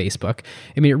in with Facebook.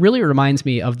 I mean, it really reminds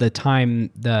me of the time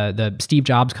the Steve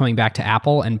Jobs coming back to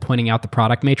Apple and pointing out the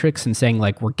product matrix and saying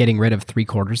like, we're getting rid of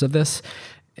 3/4 of this.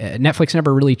 Netflix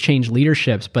never really changed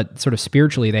leaderships, but sort of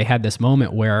spiritually, they had this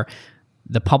moment where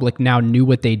the public now knew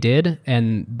what they did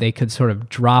and they could sort of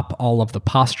drop all of the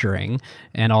posturing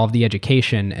and all of the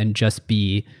education and just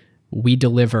be, we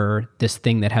deliver this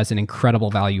thing that has an incredible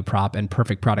value prop and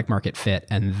perfect product market fit,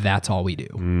 and that's all we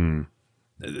do.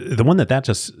 The one that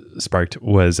just sparked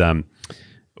was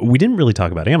we didn't really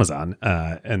talk about Amazon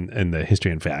and the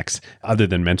history and facts, other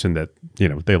than mention that, you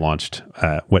know, they launched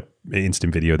what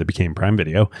instant video that became Prime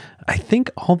Video. I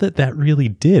think all that really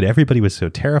did, everybody was so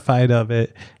terrified of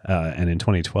it, and in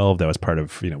 2012 that was part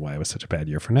of, you know, why it was such a bad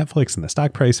year for Netflix and the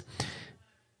stock price.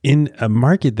 In a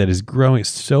market that is growing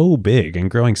so big and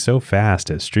growing so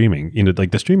fast as streaming, you know,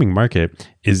 like the streaming market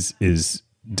is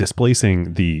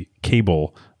displacing the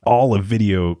cable, all of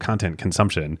video content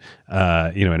consumption,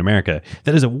 you know, in America.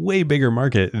 That is a way bigger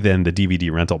market than the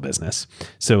DVD rental business.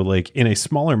 So like in a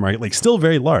smaller market, like still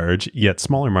very large, yet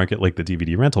smaller market like the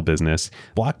DVD rental business,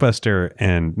 Blockbuster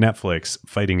and Netflix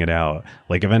fighting it out,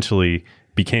 like eventually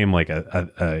became like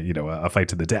a fight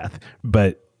to the death.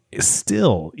 But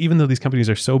still, even though these companies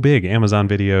are so big, Amazon's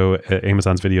video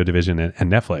division and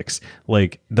Netflix,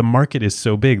 like the market is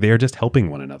so big, they are just helping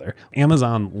one another.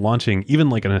 Amazon launching even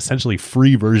like an essentially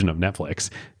free version of Netflix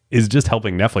is just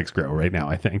helping Netflix grow right now,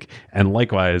 I think. And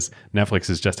likewise, Netflix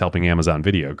is just helping Amazon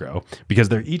Video grow, because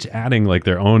they're each adding like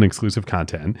their own exclusive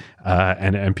content.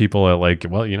 And people are like,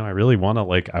 well, you know, I want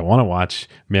to watch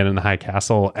Man in the High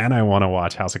Castle and I want to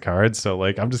watch House of Cards. So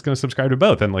like, I'm just going to subscribe to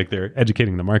both. And like, they're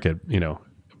educating the market, you know,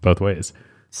 both ways.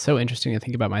 So interesting to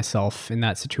think about myself in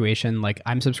that situation. Like,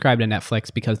 I'm subscribed to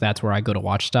Netflix because that's where I go to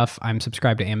watch stuff. I'm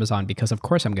subscribed to Amazon because of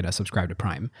course I'm going to subscribe to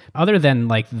Prime. Other than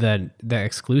like the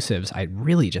exclusives, I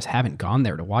really just haven't gone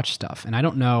there to watch stuff. And I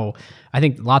don't know, I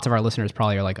think lots of our listeners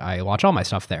probably are like, I watch all my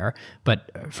stuff there,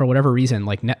 but for whatever reason,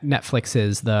 like Netflix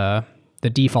is the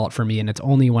default for me. And it's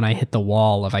only when I hit the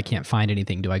wall of I can't find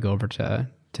anything do I go over to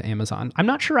Amazon. I'm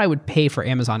not sure I would pay for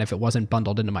Amazon if it wasn't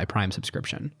bundled into my Prime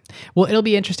subscription. Well, it'll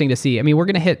be interesting to see. I mean, we're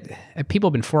going to hit, people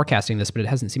have been forecasting this, but it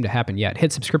hasn't seemed to happen yet,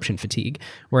 hit subscription fatigue,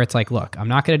 where it's like, look, I'm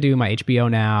not going to do my HBO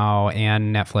Now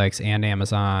and Netflix and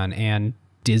Amazon and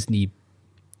Disney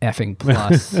effing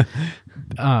Plus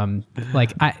I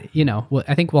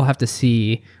think we'll have to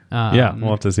see. We'll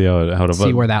have to see how to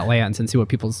see where that lands and see what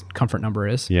people's comfort number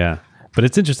is. Yeah. But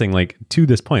it's interesting, like, to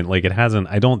this point, like,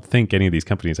 I don't think any of these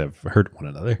companies have hurt one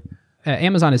another.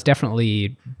 Amazon is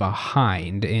definitely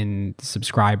behind in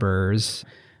subscribers.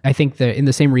 I think in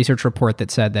the same research report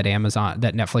that said that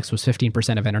Netflix was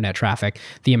 15% of internet traffic,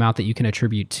 the amount that you can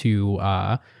attribute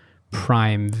to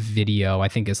Prime Video, I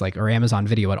think, is or Amazon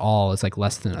Video at all is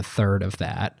less than a third of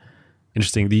that.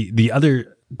 Interesting. The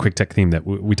other quick tech theme that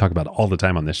we talk about all the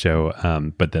time on this show,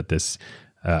 but that this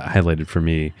highlighted for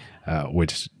me,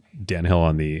 which Dan Hill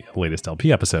on the latest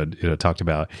LP episode talked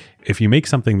about, if you make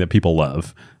something that people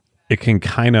love, it can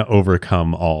kind of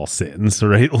overcome all sins,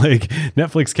 right? Like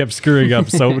Netflix kept screwing up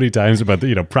so many times about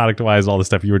product-wise, all the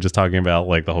stuff you were just talking about,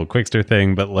 like the whole Quickster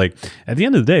thing. But like at the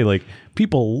end of the day, like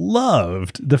people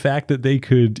loved the fact that they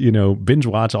could, binge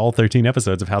watch all 13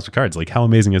 episodes of House of Cards. Like how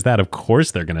amazing is that? Of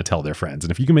course they're going to tell their friends.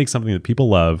 And if you can make something that people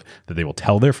love, that they will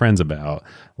tell their friends about,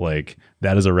 like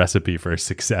that is a recipe for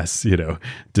success,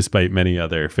 despite many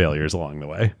other failures along the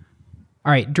way.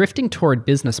 All right, drifting toward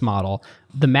business model,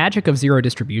 the magic of zero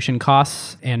distribution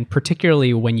costs, and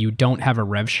particularly when you don't have a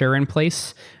rev share in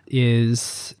place,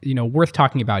 is worth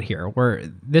talking about here. Where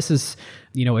this is,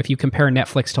 if you compare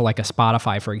Netflix to like a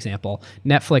Spotify, for example,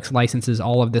 Netflix licenses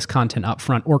all of this content up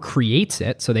front or creates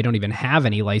it, so they don't even have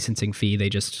any licensing fee. They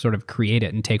just sort of create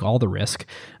it and take all the risk,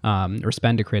 or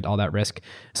spend to create all that risk.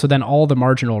 So then all the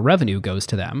marginal revenue goes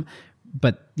to them.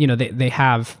 But they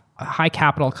have high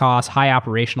capital costs, high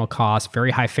operational costs, very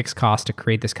high fixed costs to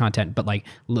create this content, but like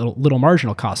little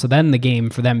marginal costs. So then the game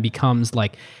for them becomes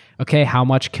like, okay, how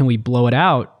much can we blow it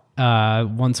out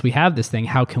once we have this thing?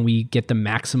 How can we get the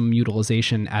maximum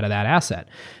utilization out of that asset?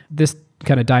 This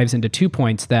kind of dives into 2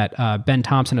 points that Ben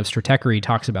Thompson of Stratechery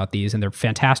talks about these, and they're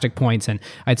fantastic points. And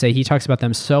I'd say he talks about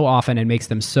them so often and makes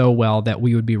them so well that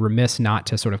we would be remiss not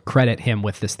to sort of credit him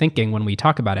with this thinking when we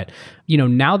talk about it.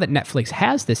 Now that Netflix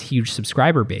has this huge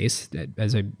subscriber base,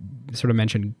 as I sort of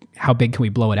mentioned, how big can we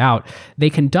blow it out? They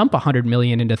can dump $100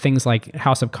 million into things like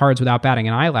House of Cards without batting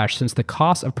an eyelash, since the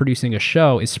cost of producing a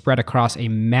show is spread across a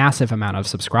massive amount of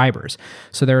subscribers.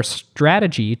 So their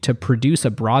strategy to produce a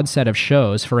broad set of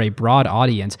shows for a broad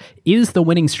audience is the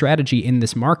winning strategy in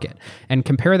this market. And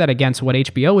compare that against what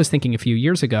HBO was thinking a few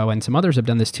years ago, and some others have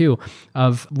done this too,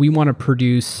 of we want to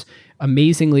produce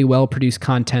amazingly well-produced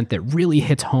content that really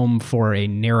hits home for a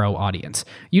narrow audience.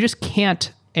 You just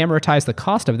can't amortize the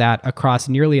cost of that across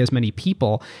nearly as many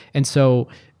people. And so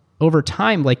over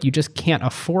time, like you just can't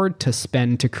afford to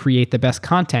spend to create the best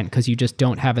content because you just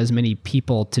don't have as many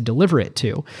people to deliver it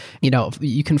to.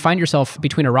 You can find yourself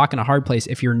between a rock and a hard place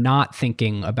if you're not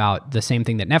thinking about the same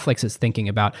thing that Netflix is thinking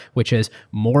about, which is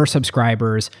more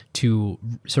subscribers to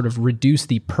sort of reduce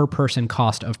the per person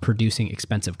cost of producing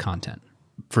expensive content.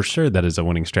 For sure, that is a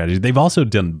winning strategy. They've also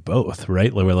done both,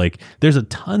 right? Where like there's a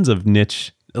tons of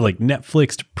niche, like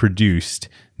Netflix produced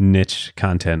niche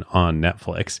content on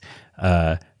Netflix.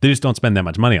 They just don't spend that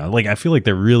much money on it. Like I feel like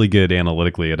they're really good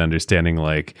analytically at understanding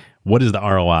like what is the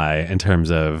ROI in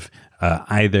terms of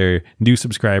either new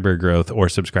subscriber growth or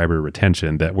subscriber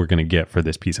retention that we're going to get for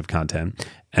this piece of content.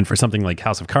 And for something like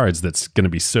House of Cards that's going to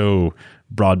be so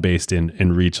broad-based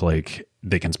in reach, like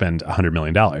they can spend $100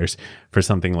 million. For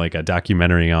something like a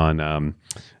documentary on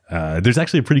there's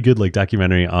actually a pretty good like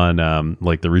documentary on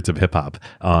like the roots of hip hop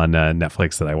on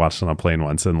Netflix that I watched on a plane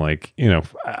once, and like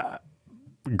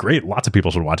great, lots of people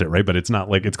should watch it, right? But it's not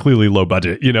like it's clearly low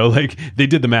budget, like they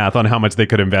did the math on how much they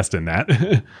could invest in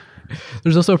that.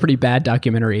 There's also a pretty bad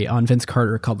documentary on Vince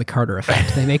Carter called The Carter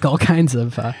Effect. They make all kinds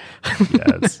of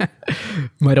Yes.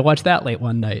 Might have watched that late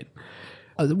one night.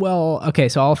 Well, okay,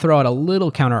 so I'll throw out a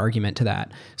little counter argument to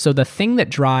that. So the thing that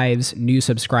drives new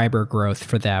subscriber growth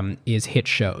for them is hit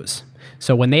shows.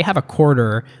 So when they have a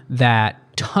quarter that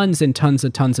tons and tons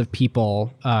and tons of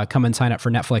people come and sign up for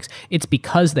Netflix, it's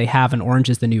because they have an Orange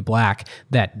is the New Black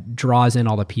that draws in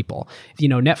all the people.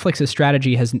 Netflix's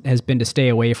strategy has been to stay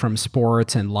away from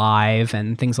sports and live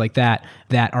and things like that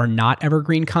are not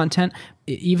evergreen content.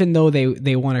 Even though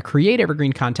they want to create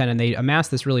evergreen content and they amass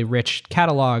this really rich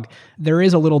catalog, there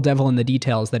is a little devil in the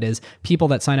details. That is, people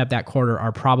that sign up that quarter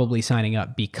are probably signing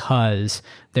up because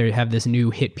they have this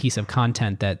new hit piece of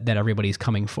content that everybody's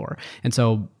coming for. And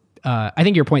so I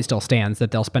think your point still stands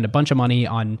that they'll spend a bunch of money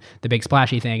on the big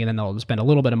splashy thing, and then they'll spend a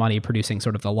little bit of money producing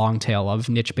sort of the long tail of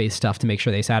niche-based stuff to make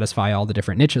sure they satisfy all the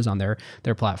different niches on their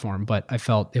platform. But I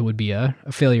felt it would be a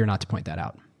failure not to point that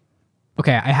out.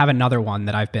 Okay, I have another one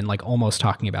that I've been like almost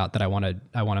talking about that I want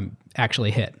to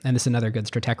actually hit, and this is another good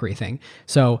Stratechery thing.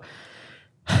 So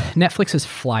Netflix's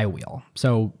flywheel.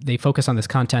 So they focus on this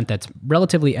content that's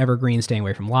relatively evergreen, staying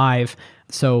away from live.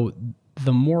 So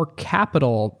the more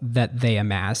capital that they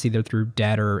amass, either through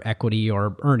debt or equity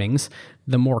or earnings,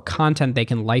 the more content they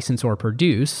can license or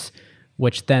produce,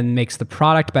 which then makes the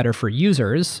product better for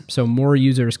users. So more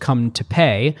users come to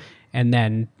pay, and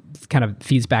then kind of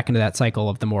feeds back into that cycle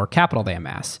of the more capital they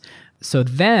amass. So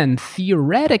then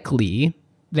theoretically,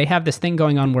 they have this thing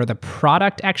going on where the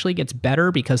product actually gets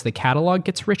better because the catalog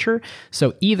gets richer.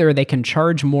 So either they can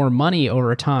charge more money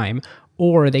over time,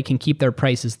 or they can keep their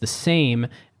prices the same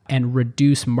and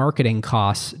reduce marketing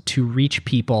costs to reach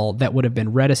people that would have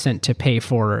been reticent to pay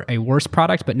for a worse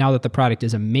product. But now that the product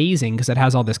is amazing because it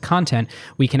has all this content,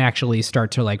 we can actually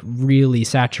start to like really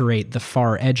saturate the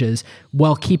far edges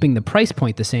while keeping the price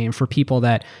point the same for people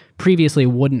that previously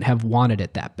wouldn't have wanted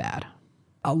it that bad.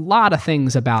 A lot of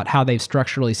things about how they've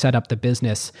structurally set up the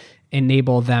business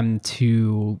enable them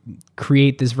to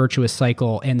create this virtuous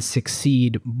cycle and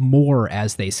succeed more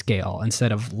as they scale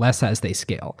instead of less as they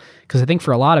scale. Because I think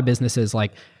for a lot of businesses,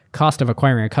 like cost of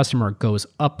acquiring a customer goes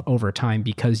up over time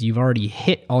because you've already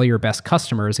hit all your best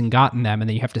customers and gotten them, and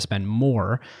then you have to spend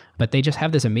more. But they just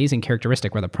have this amazing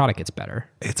characteristic where the product gets better.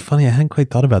 It's funny, I hadn't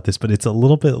quite thought about this, but it's a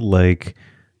little bit like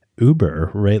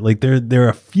Uber, right? Like there are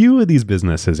a few of these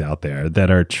businesses out there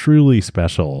that are truly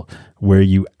special where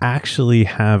you actually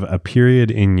have a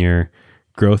period in your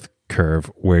growth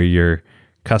curve where your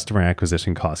customer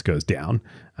acquisition cost goes down.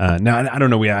 Now, I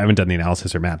don't know. I haven't done the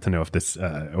analysis or math to know if this,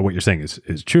 or what you're saying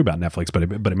is true about Netflix, but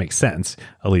it makes sense,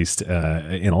 at least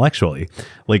intellectually.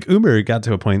 Like Uber got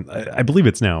to a point, I believe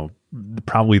it's now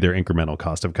probably their incremental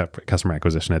cost of customer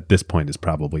acquisition at this point is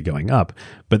probably going up.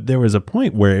 But there was a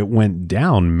point where it went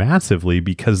down massively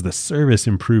because the service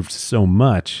improved so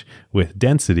much with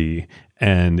density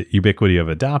and ubiquity of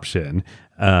adoption.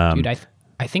 Dude,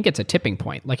 I think it's a tipping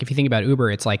point. Like if you think about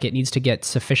Uber, it's like it needs to get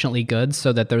sufficiently good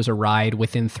so that there's a ride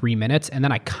within 3 minutes. And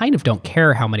then I kind of don't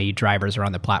care how many drivers are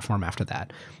on the platform after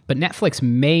that. But Netflix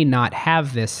may not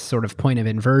have this sort of point of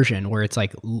inversion where it's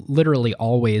like literally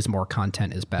always more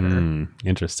content is better.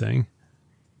 Interesting.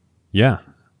 Yeah.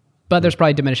 But there's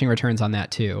probably diminishing returns on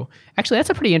that too. Actually, that's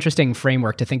a pretty interesting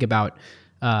framework to think about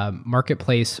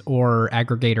marketplace or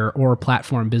aggregator or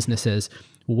platform businesses.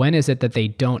 When is it that they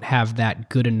don't have that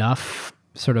good enough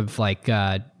sort of like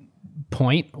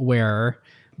point where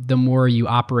the more you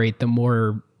operate, the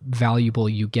more valuable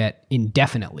you get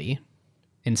indefinitely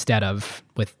instead of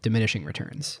with diminishing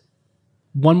returns?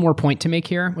 One more point to make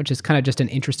here, which is kind of just an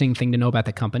interesting thing to know about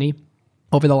the company.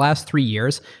 Over the last 3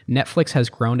 years, Netflix has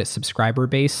grown its subscriber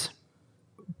base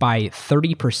by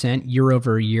 30% year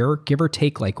over year, give or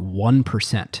take like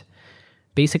 1%.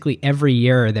 Basically every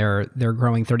year they're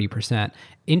growing 30%.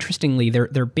 Interestingly,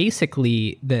 they're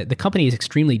basically the company is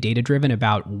extremely data driven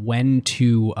about when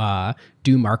to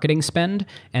do marketing spend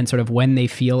and sort of when they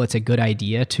feel it's a good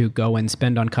idea to go and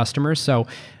spend on customers. So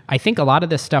I think a lot of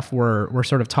this stuff we're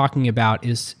sort of talking about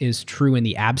is true in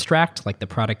the abstract, like the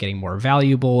product getting more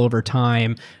valuable over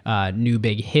time, new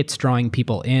big hits drawing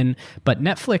people in. But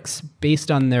Netflix,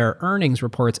 based on their earnings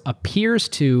reports, appears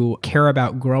to care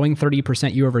about growing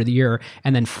 30% year over year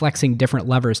and then flexing different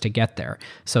levers to get there.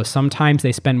 So sometimes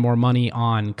they spend more money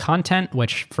on content,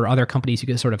 which for other companies you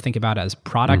can sort of think about as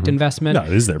product investment. No,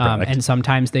 it is their product. And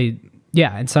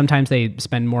sometimes they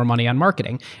spend more money on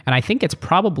marketing. And I think it's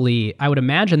probably, I would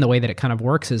imagine the way that it kind of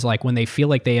works is like when they feel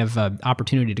like they have an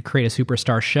opportunity to create a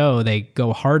superstar show, they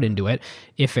go hard into it.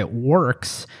 If it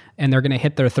works and they're going to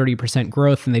hit their 30%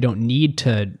 growth and they don't need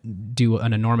to do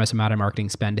an enormous amount of marketing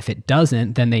spend. If it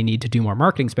doesn't, then they need to do more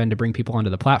marketing spend to bring people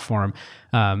onto the platform.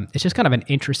 It's just kind of an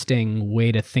interesting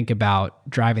way to think about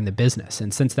driving the business.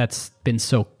 And since that's been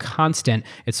so constant,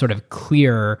 it's sort of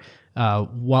clear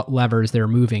what levers they're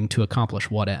moving to accomplish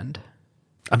what end.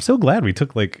 I'm so glad we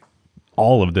took like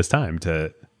all of this time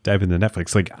to dive into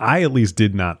Netflix. Like I at least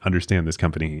did not understand this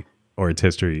company or its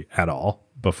history at all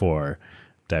before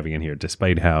diving in here,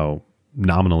 despite how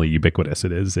nominally ubiquitous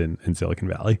it is in Silicon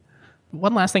Valley.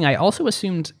 One last thing, I also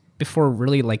assumed before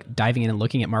really like diving in and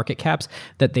looking at market caps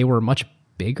that they were much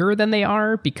bigger than they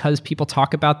are because people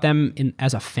talk about them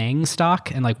as a FANG stock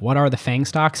and like what are the FANG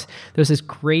stocks? There's this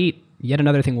great, yet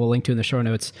another thing we'll link to in the show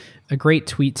notes, a great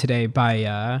tweet today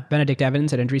by Benedict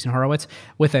Evans at Andreessen Horowitz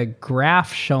with a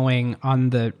graph showing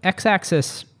on the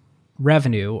x-axis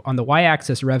revenue, on the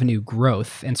y-axis revenue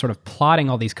growth, and sort of plotting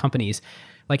all these companies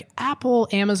like Apple,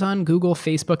 Amazon, Google,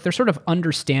 Facebook. They're sort of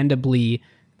understandably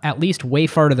at least way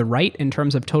far to the right in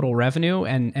terms of total revenue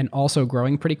and also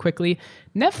growing pretty quickly.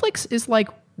 Netflix is like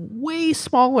way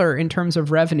smaller in terms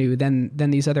of revenue than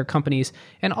these other companies,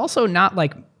 and also not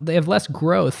like they have less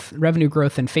revenue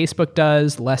growth than Facebook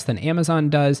does, less than Amazon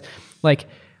does. Like,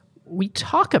 we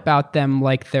talk about them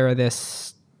like they're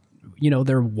this,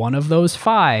 they're one of those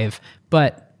 5,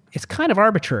 but it's kind of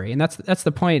arbitrary, and that's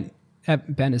the point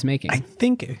that Ben is making. I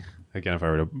think, again, if I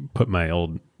were to put my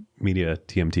old media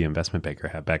TMT investment banker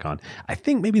hat back on, I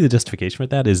think maybe the justification for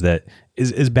that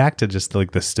is back to just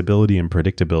like the stability and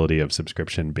predictability of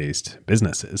subscription based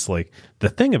businesses. Like, the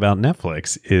thing about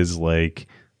Netflix is like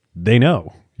they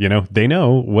know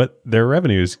what their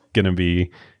revenue is going to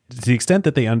be, to the extent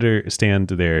that they understand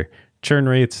their churn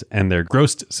rates and their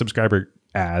gross subscriber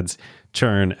adds,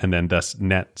 churn, and then thus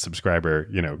net subscriber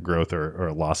growth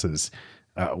or losses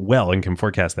well, and can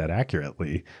forecast that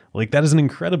accurately. Like, that is an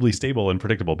incredibly stable and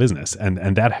predictable business,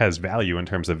 and that has value in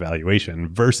terms of valuation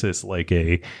versus like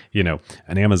an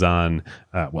Amazon.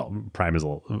 Well, Prime is a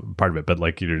little part of it, but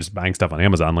like, you're just buying stuff on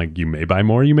Amazon. Like, you may buy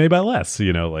more, you may buy less.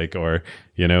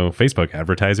 Facebook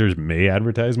advertisers may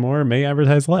advertise more, may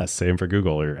advertise less. Same for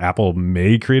Google, or Apple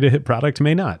may create a hit product,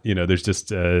 may not. There's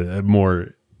just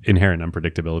more inherent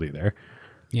unpredictability there.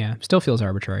 Yeah, still feels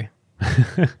arbitrary.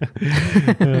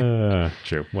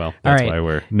 True. Well, that's why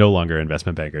we're no longer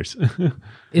investment bankers.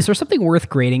 Is there something worth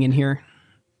grading in here?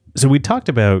 So we talked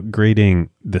about grading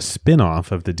the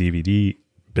spin-off of the DVD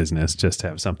business just to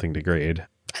have something to grade.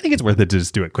 I think it's worth it to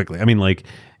just do it quickly. I mean, like,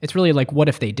 it's really like, what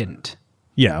if they didn't?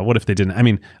 Yeah, what if they didn't? I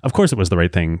mean, of course it was the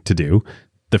right thing to do.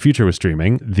 The future was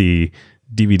streaming. The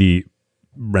DVD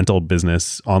rental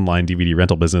business, online DVD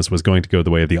rental business, was going to go the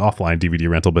way of the offline DVD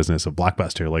rental business of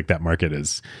Blockbuster. Like, that market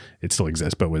it still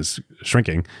exists, but was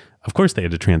shrinking. Of course they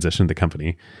had to transition the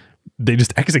company. They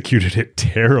just executed it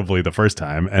terribly the first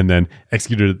time, and then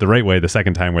executed it the right way the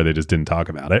second time, where they just didn't talk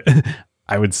about it.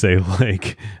 I would say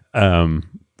like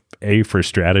A for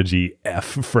strategy, F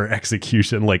for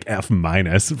execution, like F-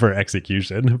 for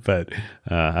execution. But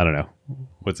I don't know.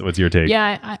 What's your take?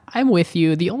 Yeah, I'm with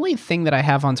you. The only thing that I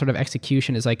have on sort of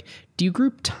execution is like, do you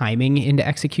group timing into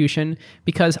execution?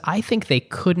 Because I think they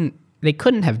couldn't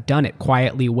have done it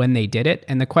quietly when they did it.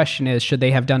 And the question is, should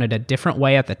they have done it a different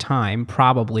way at the time?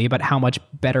 Probably, but how much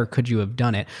better could you have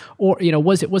done it? Or,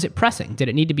 was it pressing? Did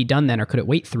it need to be done then, or could it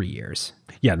wait 3 years?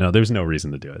 Yeah, no, there's no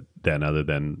reason to do it then, other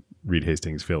than Reed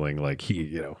Hastings feeling like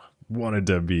he, wanted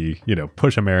to be,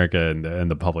 push America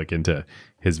and the public into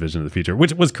his vision of the future,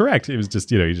 which was correct. It was just,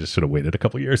 he just should have waited a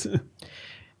couple years.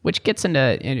 Which gets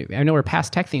into, I know we're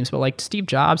past tech themes, but like Steve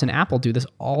Jobs and Apple do this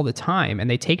all the time, and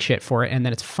they take shit for it, and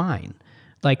then it's fine.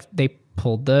 Like, they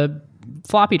pulled the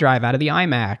floppy drive out of the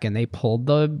iMac, and they pulled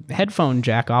the headphone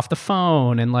jack off the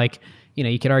phone, and like,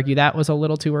 you could argue that was a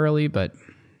little too early, but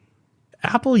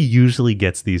Apple usually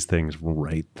gets these things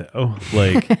right, though.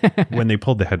 Like, when they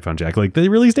pulled the headphone jack, like, they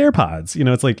released AirPods.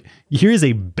 It's like, here's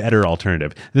a better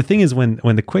alternative. The thing is, when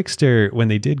they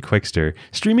did Quickster,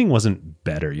 streaming wasn't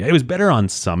better yet. It was better on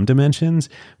some dimensions,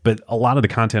 but a lot of the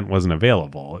content wasn't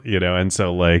available, and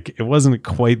so like, it wasn't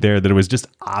quite there that it was just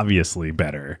obviously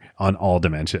better on all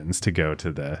dimensions to go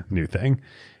to the new thing.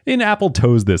 And Apple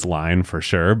toes this line for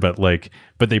sure, but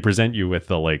they present you with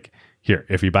the like, here,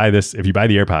 if you buy the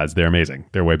AirPods, they're amazing.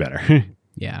 They're way better.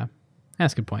 Yeah,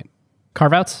 that's a good point.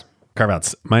 Carve-outs?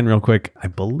 Carve-outs. Mine real quick. I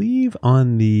believe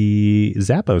on the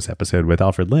Zappos episode with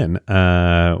Alfred Lin,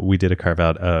 we did a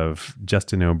carve-out of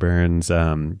Justin O'Byrne's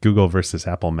Google versus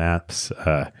Apple Maps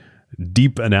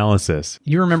deep analysis.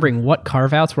 You're remembering what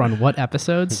carve-outs were on what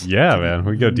episodes? Yeah, man.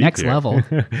 We go deep Next here. level.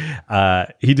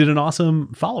 He did an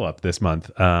awesome follow-up this month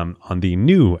on the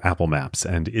new Apple Maps.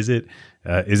 And is it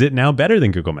now better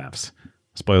than Google Maps?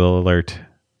 Spoiler alert,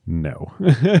 no.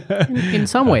 in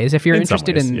some ways, if you're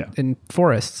interested in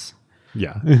forests.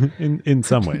 Yeah, in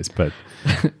some ways. But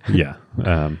yeah,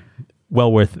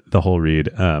 well worth the whole read.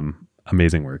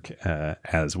 Amazing work,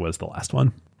 as was the last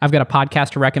one. I've got a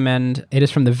podcast to recommend. It is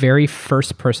from the very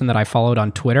first person that I followed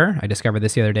on Twitter. I discovered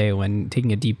this the other day when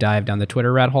taking a deep dive down the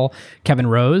Twitter rat hole. Kevin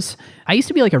Rose. I used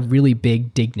to be like a really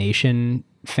big Diggnation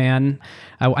fan.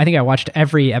 I think I watched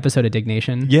every episode of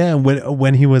Diggnation. Yeah,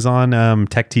 when he was on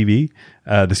Tech TV,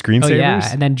 the screensavers. Oh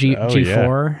yeah, and then G4.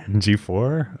 Yeah.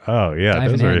 G4. Oh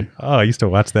yeah, I used to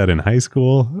watch that in high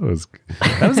school.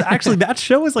 That was actually, that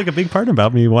show was like a big part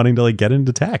about me wanting to like get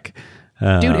into tech.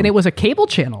 Dude, and it was a cable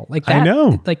channel. Like that, I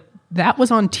know. Like that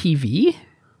was on TV.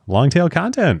 Long tail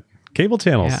content. Cable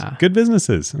channels. Yeah. Good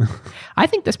businesses. I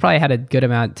think this probably had a good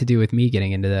amount to do with me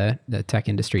getting into the tech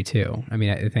industry too. I mean,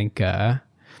 I think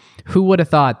who would have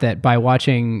thought that by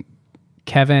watching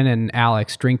Kevin and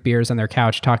Alex drink beers on their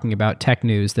couch talking about tech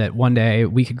news that one day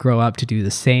we could grow up to do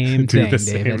the same thing,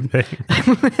 David.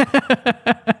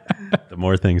 The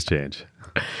more things change.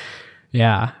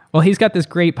 Yeah. Well, he's got this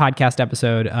great podcast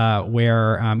episode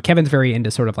where Kevin's very into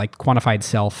sort of like quantified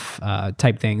self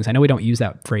type things. I know we don't use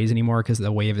that phrase anymore because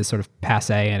the wave is sort of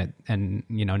passe and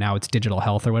now it's digital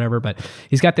health or whatever. But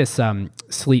he's got this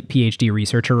sleep PhD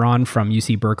researcher on from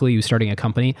UC Berkeley who's starting a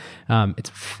company.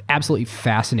 It's absolutely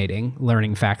fascinating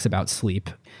learning facts about sleep.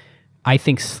 I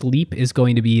think sleep is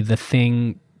going to be the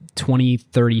thing 20,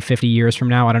 30, 50 years from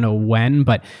now. I don't know when,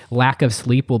 but lack of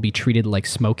sleep will be treated like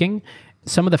smoking.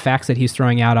 Some of the facts that he's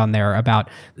throwing out on there about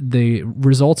the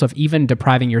results of even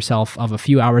depriving yourself of a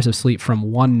few hours of sleep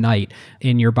from one night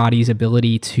in your body's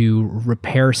ability to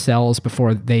repair cells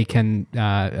before they can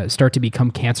start to become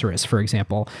cancerous, for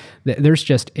example. There's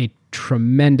just a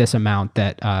tremendous amount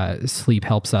that sleep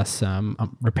helps us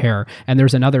repair. And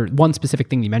there's one specific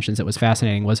thing he mentions that was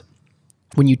fascinating was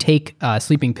when you take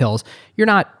sleeping pills, you're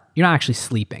not actually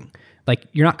sleeping. Like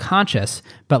you're not conscious,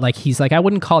 but like he's like, I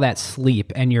wouldn't call that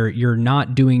sleep, and you're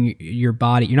not doing your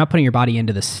body, you're not putting your body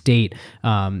into the state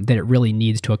that it really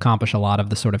needs to accomplish a lot of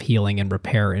the sort of healing and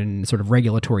repair and sort of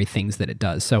regulatory things that it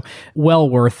does. So well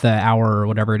worth the hour or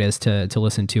whatever it is to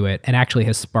listen to it, and actually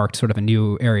has sparked sort of a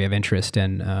new area of interest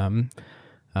and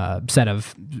set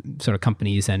of sort of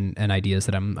companies and ideas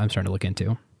that I'm starting to look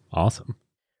into. Awesome.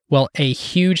 Well, a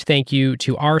huge thank you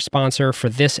to our sponsor for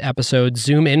this episode,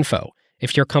 ZoomInfo.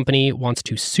 If your company wants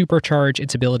to supercharge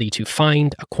its ability to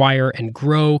find, acquire, and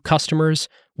grow customers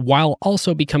while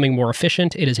also becoming more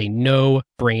efficient, it is a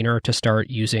no-brainer to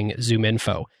start using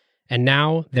ZoomInfo. And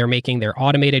now they're making their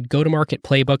automated go-to-market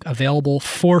playbook available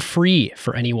for free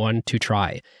for anyone to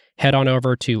try. Head on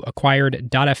over to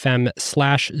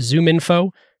acquired.fm/ZoomInfo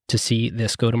to see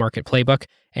this go-to-market playbook.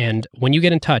 And when you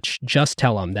get in touch, just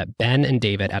tell them that Ben and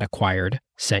David at Acquired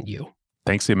sent you.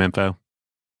 Thanks, ZoomInfo.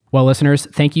 Well, listeners,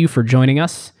 thank you for joining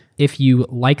us. If you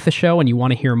like the show and you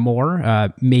want to hear more,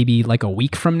 maybe like a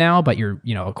week from now, but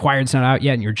Acquired's not out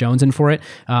yet and you're jonesing for it,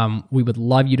 we would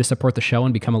love you to support the show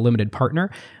and become a limited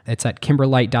partner. It's at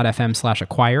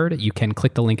kimberlite.fm/acquired. You can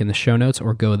click the link in the show notes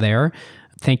or go there.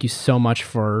 Thank you so much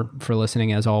for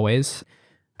listening as always.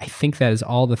 I think that is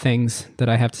all the things that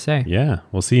I have to say. Yeah.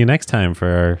 We'll see you next time for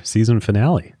our season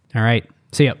finale. All right.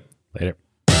 See ya. Later.